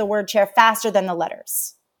meaning of the word chair faster than the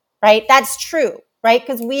letters, right? That's true. Right?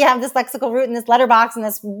 Because we have this lexical root and this letterbox and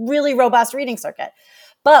this really robust reading circuit.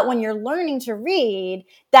 But when you're learning to read,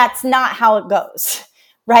 that's not how it goes,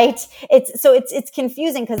 right? It's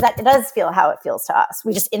confusing because that does feel how it feels to us.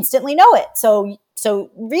 We just instantly know it.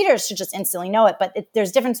 So readers should just instantly know it. But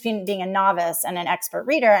there's a difference between being a novice and an expert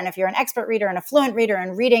reader. And if you're an expert reader and a fluent reader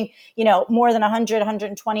and reading, more than 100,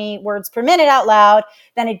 120 words per minute out loud,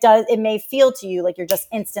 then it may feel to you like you're just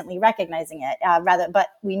instantly recognizing it but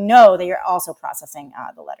we know that you're also processing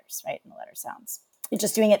the letters, right? And the letter sounds. You're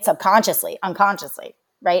just doing it subconsciously, unconsciously,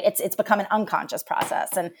 right? It's become an unconscious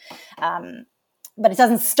process. And, but it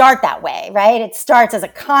doesn't start that way, right? It starts as a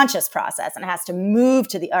conscious process and it has to move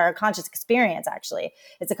to a conscious experience, actually.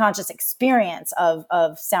 It's a conscious experience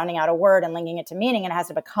of sounding out a word and linking it to meaning, and it has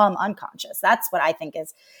to become unconscious. That's what I think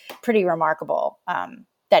is pretty remarkable,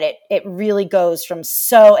 that it really goes from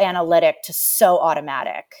so analytic to so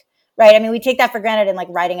automatic, right? I mean, we take that for granted in like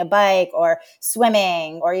riding a bike or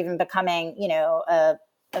swimming or even becoming,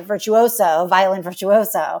 a virtuoso, a violin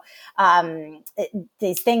virtuoso,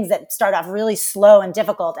 these things that start off really slow and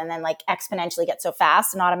difficult and then like exponentially get so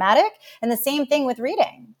fast and automatic. And the same thing with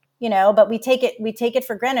reading, but we take it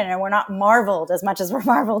for granted and we're not marveled as much as we're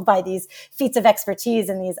marveled by these feats of expertise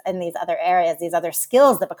in these other areas, these other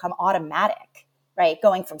skills that become automatic. right?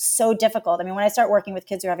 Going from so difficult. I mean, when I start working with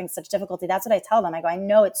kids who are having such difficulty, that's what I tell them. I go, I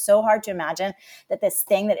know it's so hard to imagine that this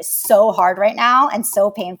thing that is so hard right now and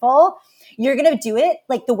so painful, you're going to do it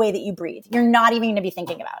like the way that you breathe. You're not even going to be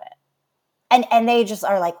thinking about it. And they just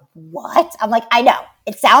are like, what? I'm like, I know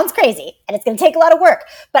it sounds crazy and it's going to take a lot of work,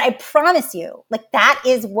 but I promise you, like, that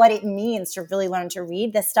is what it means to really learn to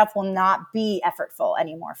read. This stuff will not be effortful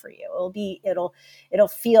anymore for you. It'll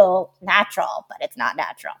feel natural, but it's not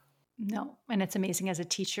natural. No, and it's amazing as a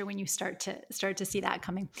teacher when you start to see that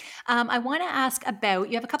coming. I want to ask about,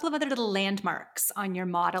 you have a couple of other little landmarks on your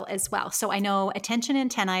model as well. So I know attention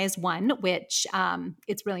antennae is one, which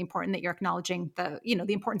it's really important that you're acknowledging the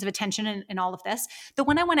importance of attention in all of this. The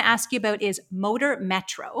one I want to ask you about is motor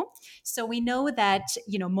metro. So we know that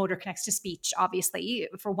motor connects to speech, obviously,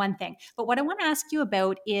 for one thing. But what I want to ask you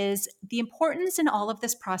about is the importance in all of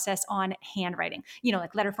this process on handwriting.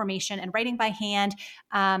 Like letter formation and writing by hand.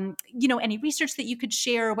 Any research that you could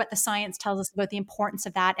share, what the science tells us about the importance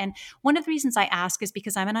of that. And one of the reasons I ask is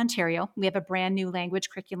because I'm in Ontario. We have a brand new language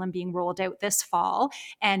curriculum being rolled out this fall,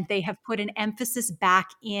 and they have put an emphasis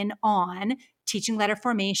back in on teaching letter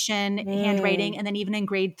formation, handwriting, and then even in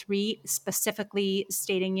grade 3, specifically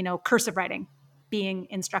stating, cursive writing being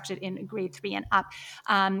instructed in grade 3 and up.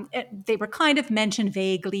 They were kind of mentioned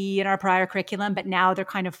vaguely in our prior curriculum, but now they're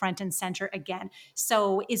kind of front and center again.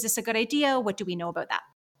 So is this a good idea? What do we know about that?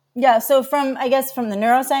 Yeah. So from the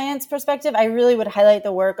neuroscience perspective, I really would highlight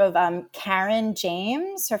the work of Karen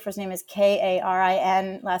James. Her first name is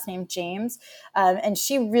Karin, last name James. And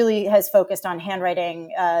she really has focused on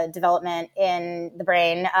handwriting development in the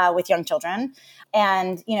brain with young children.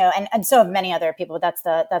 And, and so have many other people. That's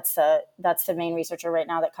the main researcher right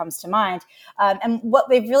now that comes to mind. And what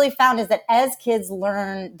they've really found is that as kids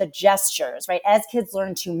learn the gestures, right, as kids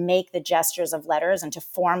learn to make the gestures of letters and to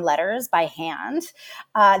form letters by hand,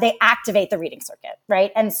 they activate the reading circuit,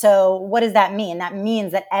 right? And so what does that mean? That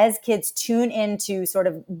means that as kids tune into sort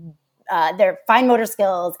of their fine motor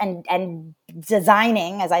skills and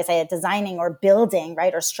designing, as I say, designing or building,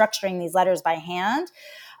 right, or structuring these letters by hand,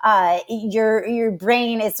 your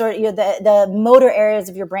brain is sort of the motor areas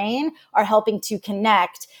of your brain are helping to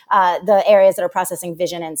connect the areas that are processing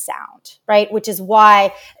vision and sound, right? Which is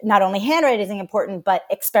why not only handwriting is important, but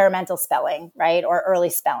experimental spelling, right, or early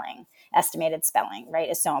spelling, estimated spelling, right,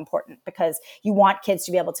 is so important because you want kids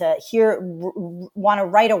to be able to want to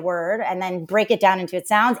write a word and then break it down into its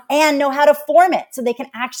sounds and know how to form it so they can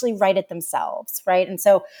actually write it themselves, right? And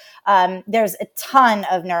so there's a ton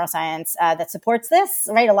of neuroscience that supports this,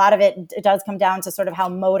 right? A lot of it does come down to sort of how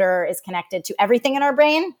motor is connected to everything in our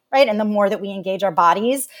brain, right? And the more that we engage our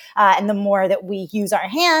bodies and the more that we use our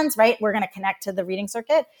hands, right, we're going to connect to the reading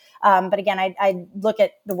circuit. But again, I look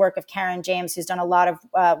at the work of Karen James, who's done a lot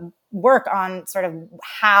of work on sort of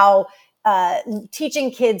how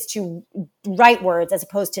teaching kids to write words as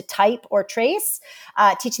opposed to type or trace,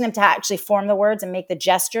 teaching them to actually form the words and make the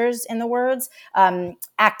gestures in the words,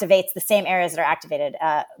 activates the same areas that are activated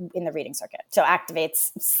in the reading circuit. So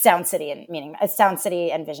activates Sound City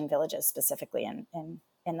and Vision Villages specifically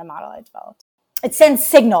in the model I developed. It sends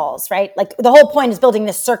signals, right? Like the whole point is building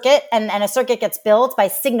this circuit and a circuit gets built by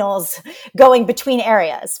signals going between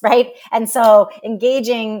areas, right? And so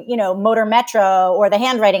engaging, motor metro or the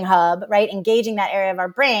handwriting hub, right? Engaging that area of our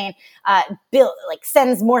brain,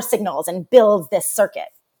 sends more signals and builds this circuit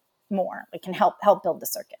more. It can help build the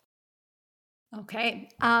circuit. Okay.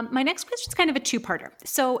 My next question is kind of a two-parter.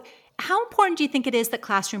 So how important do you think it is that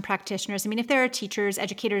classroom practitioners, if there are teachers,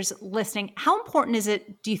 educators listening, how important is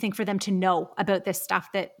it, do you think, for them to know about this stuff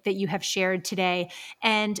that you have shared today?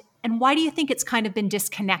 And why do you think it's kind of been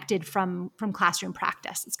disconnected from classroom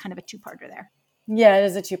practice? It's kind of a two-parter there. Yeah, it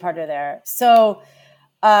is a two-parter there. So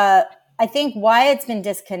I think why it's been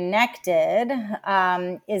disconnected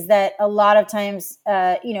is that a lot of times,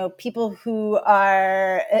 people who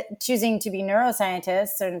are choosing to be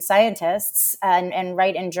neuroscientists and scientists and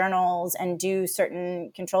write in journals and do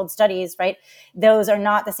certain controlled studies, right? Those are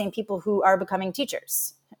not the same people who are becoming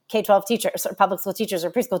teachers. K-12 teachers or public school teachers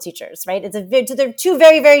or preschool teachers, right? They're two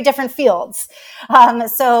very, very different fields.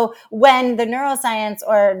 So when the neuroscience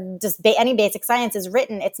or just any basic science is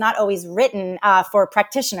written, it's not always written for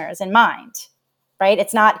practitioners in mind, right?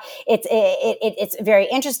 It's very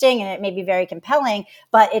interesting and it may be very compelling,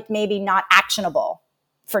 but it may be not actionable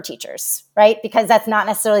for teachers, right? Because that's not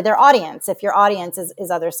necessarily their audience. If your audience is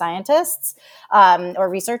other scientists or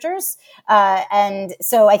researchers. And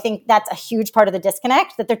so I think that's a huge part of the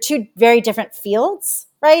disconnect, that they're two very different fields,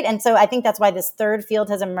 right? And so I think that's why this third field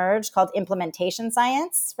has emerged called implementation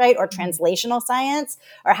science, right? Or translational science,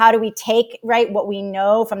 or how do we take, right, what we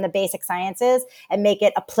know from the basic sciences and make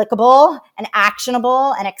it applicable and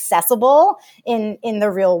actionable and accessible in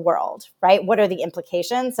the real world, right? What are the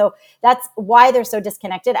implications? So that's why they're so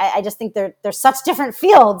disconnected. I just think they're such different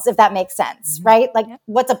fields, if that makes sense, right? Like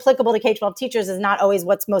what's applicable to K-12 teachers is not always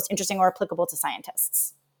what's most interesting or applicable to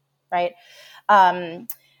scientists, right?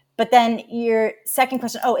 But then your second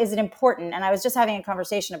question, is it important? And I was just having a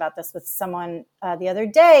conversation about this with someone the other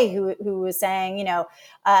day who was saying,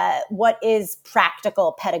 what is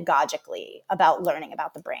practical pedagogically about learning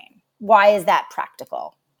about the brain? Why is that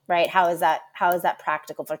practical, right? How is that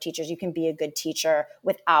practical for teachers? You can be a good teacher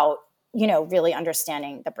without, really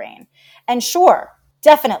understanding the brain. And sure,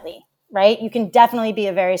 definitely, right? You can definitely be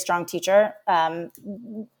a very strong teacher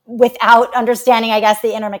without understanding, I guess,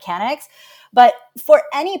 the inner mechanics. But for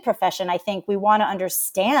any profession, I think we want to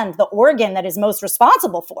understand the organ that is most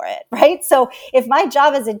responsible for it, right? So if my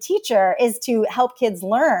job as a teacher is to help kids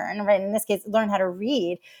learn, right, in this case, learn how to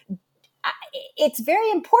read, it's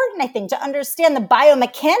very important, I think, to understand the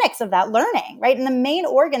biomechanics of that learning, right? And the main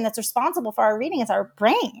organ that's responsible for our reading is our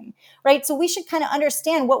brain, right? So we should kind of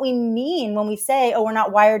understand what we mean when we say, we're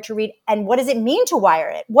not wired to read, and what does it mean to wire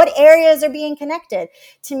it? What areas are being connected?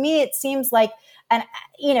 To me, it seems like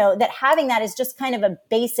that having that is just kind of a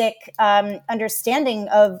basic understanding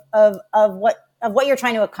of what you're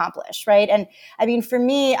trying to accomplish, right? And I mean, for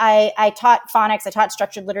me, I taught phonics, I taught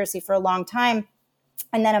structured literacy for a long time.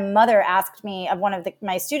 And then a mother asked me, one of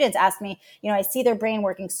my students asked me, I see their brain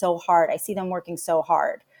working so hard. I see them working so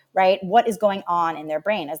hard, right? What is going on in their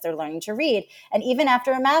brain as they're learning to read? And even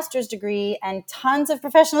after a master's degree and tons of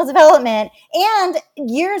professional development and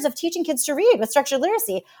years of teaching kids to read with structured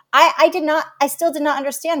literacy, I still did not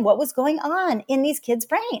understand what was going on in these kids'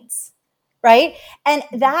 brains, right? And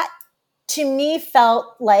that to me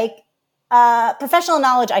felt like professional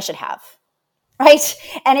knowledge I should have. Right.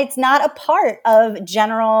 And it's not a part of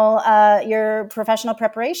general, your professional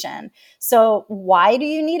preparation. So why do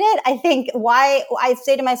you need it? I think I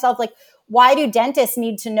say to myself, like, why do dentists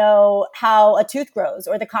need to know how a tooth grows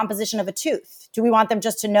or the composition of a tooth? Do we want them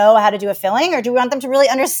just to know how to do a filling, or do we want them to really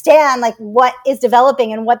understand like what is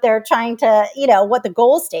developing and what they're trying to, what the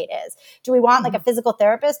goal state is? Do we want like a physical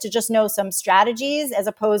therapist to just know some strategies as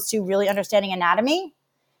opposed to really understanding anatomy?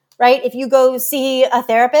 Right? If you go see a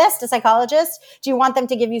therapist, a psychologist, do you want them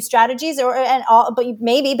to give you strategies but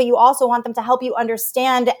you also want them to help you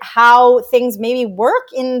understand how things maybe work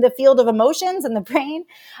in the field of emotions and the brain.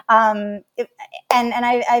 And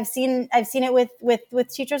I've seen it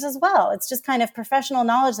with teachers as well. It's just kind of professional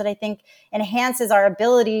knowledge that I think enhances our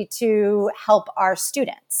ability to help our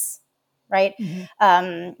students. Right?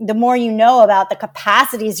 Mm-hmm. The more you know about the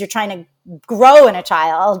capacities you're trying to grow in a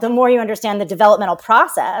child, the more you understand the developmental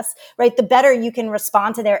process, right? The better you can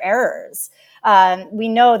respond to their errors. We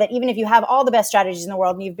know that even if you have all the best strategies in the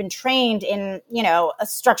world and you've been trained in, a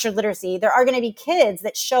structured literacy, there are going to be kids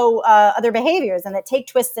that show other behaviors and that take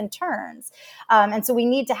twists and turns. And so we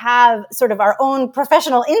need to have sort of our own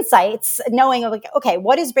professional insights, knowing like, okay,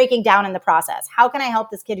 what is breaking down in the process? How can I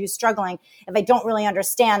help this kid who's struggling if I don't really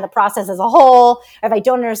understand the process as a whole, or if I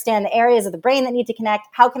don't understand the areas of the brain that need to connect?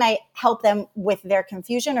 How can I help them with their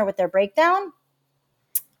confusion or with their breakdown?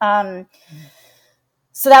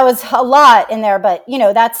 So that was a lot in there, but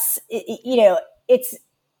it's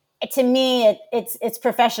to me, it's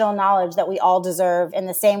professional knowledge that we all deserve, in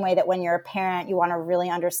the same way that when you're a parent, you want to really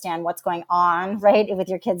understand what's going on, right, with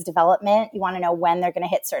your kids' development. You want to know when they're going to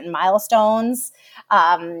hit certain milestones.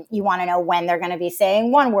 You want to know when they're going to be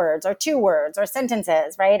saying one words or two words or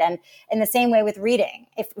sentences, right? And in the same way with reading,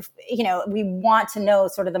 if we want to know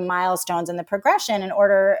sort of the milestones and the progression in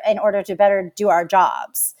order to better do our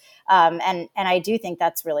jobs. And I do think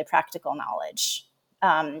that's really practical knowledge.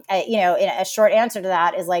 A short answer to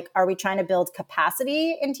that is like, are we trying to build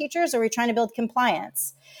capacity in teachers, or are we trying to build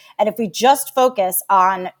compliance? And if we just focus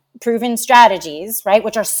on proven strategies, right,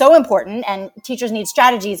 which are so important, and teachers need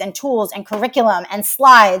strategies and tools and curriculum and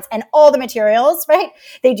slides and all the materials, right?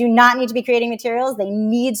 They do not need to be creating materials. They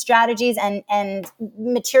need strategies and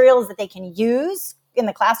materials that they can use in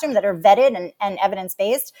the classroom that are vetted and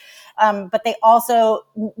evidence-based. But they also,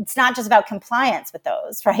 it's not just about compliance with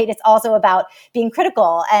those, right? It's also about being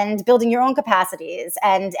critical and building your own capacities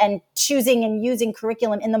and choosing and using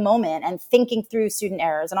curriculum in the moment and thinking through student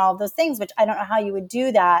errors and all of those things, which I don't know how you would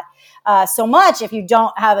do that so much if you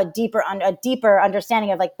don't have a deeper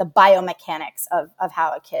understanding of like the biomechanics of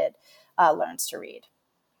how a kid learns to read.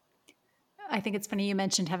 I think it's funny you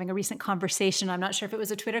mentioned having a recent conversation. I'm not sure if it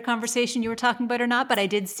was a Twitter conversation you were talking about or not, but I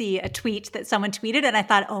did see a tweet that someone tweeted, and I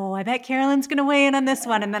thought, oh, I bet Carolyn's going to weigh in on this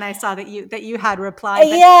one. And then I saw that you had replied.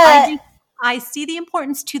 But Yeah. I see the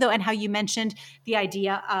importance too, though, and how you mentioned the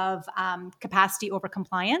idea of capacity over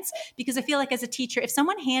compliance, because I feel like as a teacher, if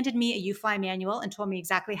someone handed me a UFly manual and told me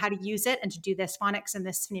exactly how to use it and to do this phonics and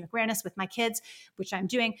this phonemic awareness with my kids, which I'm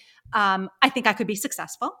doing, I think I could be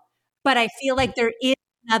successful. But I feel like there is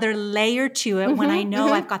another layer to it when I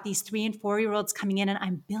know I've got these 3 and 4-year-olds coming in and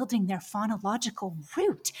I'm building their phonological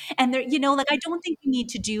root. And they're, like, I don't think you need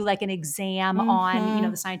to do like an exam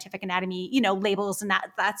on, the scientific anatomy, labels and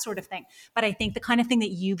that sort of thing. But I think the kind of thing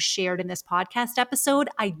that you've shared in this podcast episode,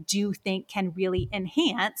 I do think can really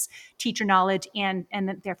enhance teacher knowledge and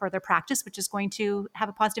therefore their practice, which is going to have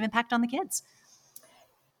a positive impact on the kids.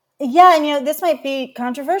 Yeah. And, this might be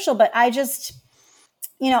controversial, but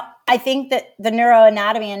I think that the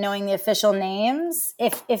neuroanatomy and knowing the official names,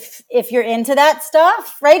 if you're into that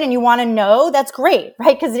stuff, right, and you want to know, that's great,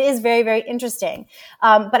 right, because it is very, very interesting.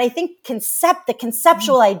 But I think the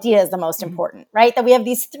conceptual idea is the most important, right? That we have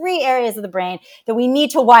these 3 areas of the brain that we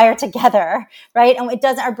need to wire together, right? And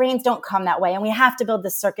our brains don't come that way, and we have to build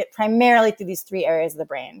this circuit primarily through these 3 areas of the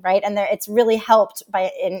brain, right? And it's really helped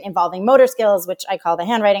involving motor skills, which I call the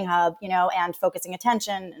handwriting hub, and focusing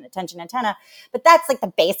attention and attention antenna. But that's like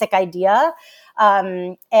the basic idea.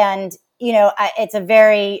 It's a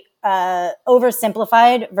very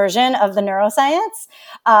oversimplified version of the neuroscience.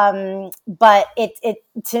 But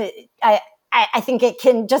I think it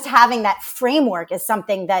can, just having that framework is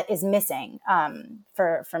something that is missing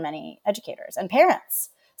for many educators and parents.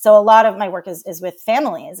 So a lot of my work is with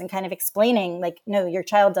families and kind of explaining, like, no, your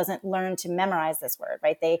child doesn't learn to memorize this word,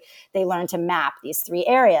 right? They learn to map these 3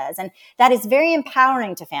 areas. And that is very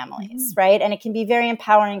empowering to families, right? And it can be very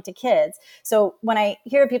empowering to kids. So when I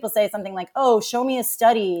hear people say something like, oh, show me a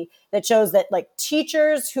study that shows that like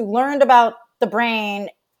teachers who learned about the brain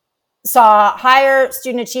saw higher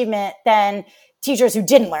student achievement than teachers who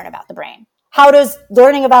didn't learn about the brain. How does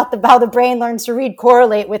learning about how the brain learns to read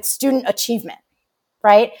correlate with student achievement?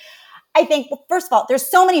 Right? I think, well, first of all, there's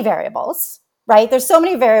so many variables, right? There's so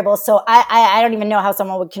many variables. So I don't even know how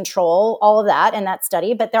someone would control all of that in that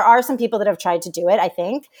study, but there are some people that have tried to do it, I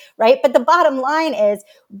think, right? But the bottom line is,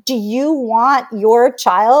 do you want your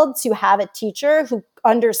child to have a teacher who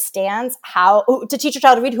understands to teach your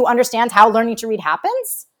child to read, who understands how learning to read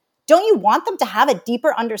happens? Don't you want them to have a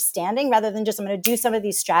deeper understanding rather than just, I'm going to do some of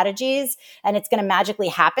these strategies and it's going to magically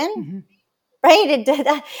happen? Right?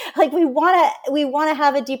 Like we want to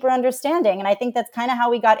have a deeper understanding. And I think that's kind of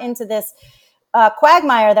how we got into this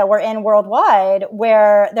quagmire that we're in worldwide,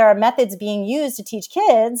 where there are methods being used to teach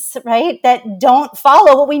kids, right, that don't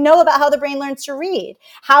follow what we know about how the brain learns to read.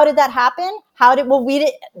 How did that happen?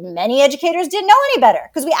 Many educators didn't know any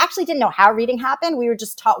better, because we actually didn't know how reading happened. We were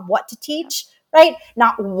just taught what to teach, right?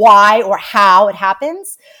 Not why or how it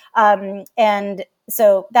happens. And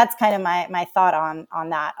so that's kind of my thought on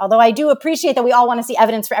that. Although I do appreciate that we all want to see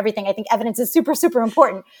evidence for everything. I think evidence is super, super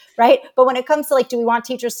important, right? But when it comes to, like, do we want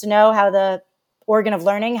teachers to know how the organ of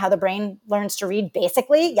learning, how the brain learns to read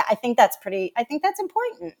basically? Yeah, I think that's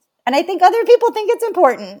important. And I think other people think it's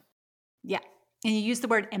important. Yeah. And you use the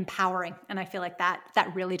word empowering, and I feel like that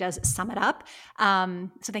really does sum it up.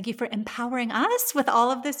 So thank you for empowering us with all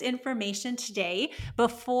of this information today.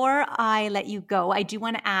 Before I let you go, I do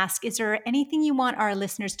want to ask, is there anything you want our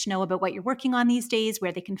listeners to know about what you're working on these days,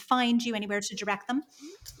 where they can find you, anywhere to direct them?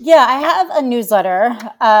 Yeah, I have a newsletter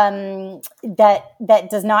that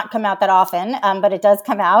does not come out that often, but it does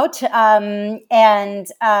come out. And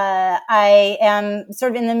I am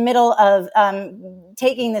sort of in the middle of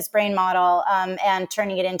taking this brain model and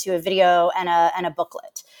turning it into a video and a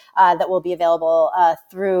booklet that will be available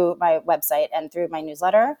through my website and through my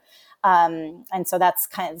newsletter. And so that's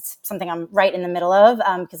kind of something I'm right in the middle of,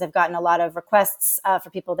 because I've gotten a lot of requests for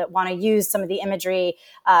people that want to use some of the imagery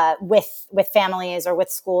with families or with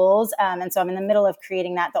schools. And so I'm in the middle of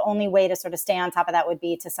creating that. The only way to sort of stay on top of that would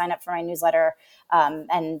be to sign up for my newsletter,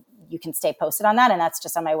 and you can stay posted on that. And that's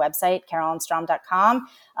just on my website, carolynstrom.com.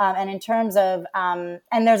 And in terms of,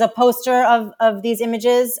 and there's a poster of these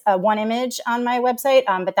images, one image on my website,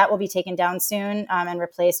 but that will be taken down soon and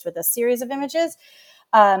replaced with a series of images.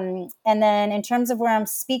 And then in terms of where I'm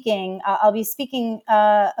speaking, I'll be speaking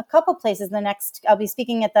a couple places. I'll be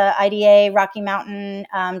speaking at the IDA Rocky Mountain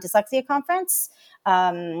Dyslexia Conference,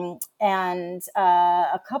 and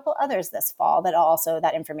a couple others this fall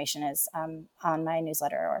that information is on my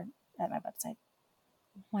newsletter or at my website.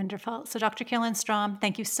 Wonderful. So Dr. Carolyn Strom,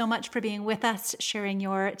 thank you so much for being with us, sharing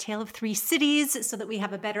your tale of 3 cities so that we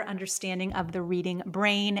have a better understanding of the reading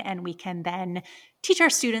brain and we can then teach our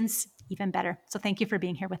students even better. So thank you for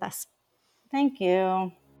being here with us. Thank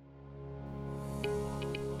you.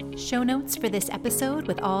 Show notes for this episode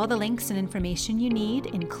with all the links and information you need,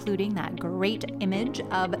 including that great image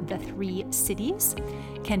of the 3 cities,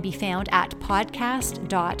 can be found at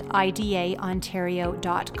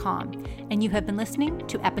podcast.idaontario.com. And you have been listening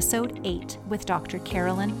to episode 8 with Dr.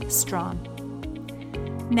 Carolyn Strom.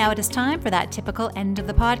 Now it is time for that typical end of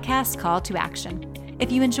the podcast call to action.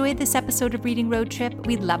 If you enjoyed this episode of Reading Road Trip,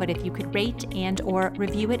 we'd love it if you could rate and or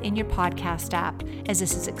review it in your podcast app, as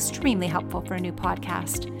this is extremely helpful for a new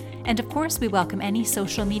podcast. And of course, we welcome any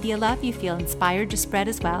social media love you feel inspired to spread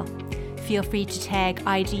as well. Feel free to tag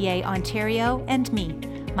IDA Ontario and me.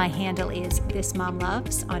 My handle is This Mom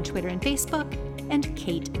Loves on Twitter and Facebook, and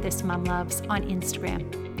Kate This Mom Loves on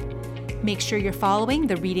Instagram. Make sure you're following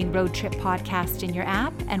the Reading Road Trip podcast in your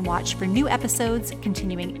app and watch for new episodes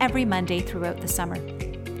continuing every Monday throughout the summer.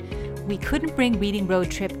 We couldn't bring Reading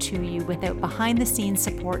Road Trip to you without behind-the-scenes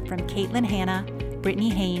support from Caitlin Hanna, Brittany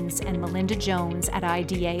Haynes, and Melinda Jones at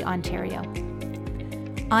IDA Ontario.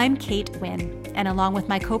 I'm Kate Wynn, and along with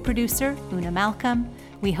my co-producer, Una Malcolm,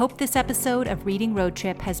 we hope this episode of Reading Road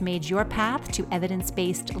Trip has made your path to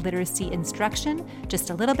evidence-based literacy instruction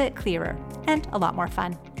just a little bit clearer and a lot more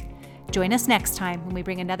fun. Join us next time when we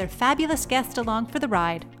bring another fabulous guest along for the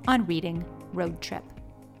ride on Reading Road Trip.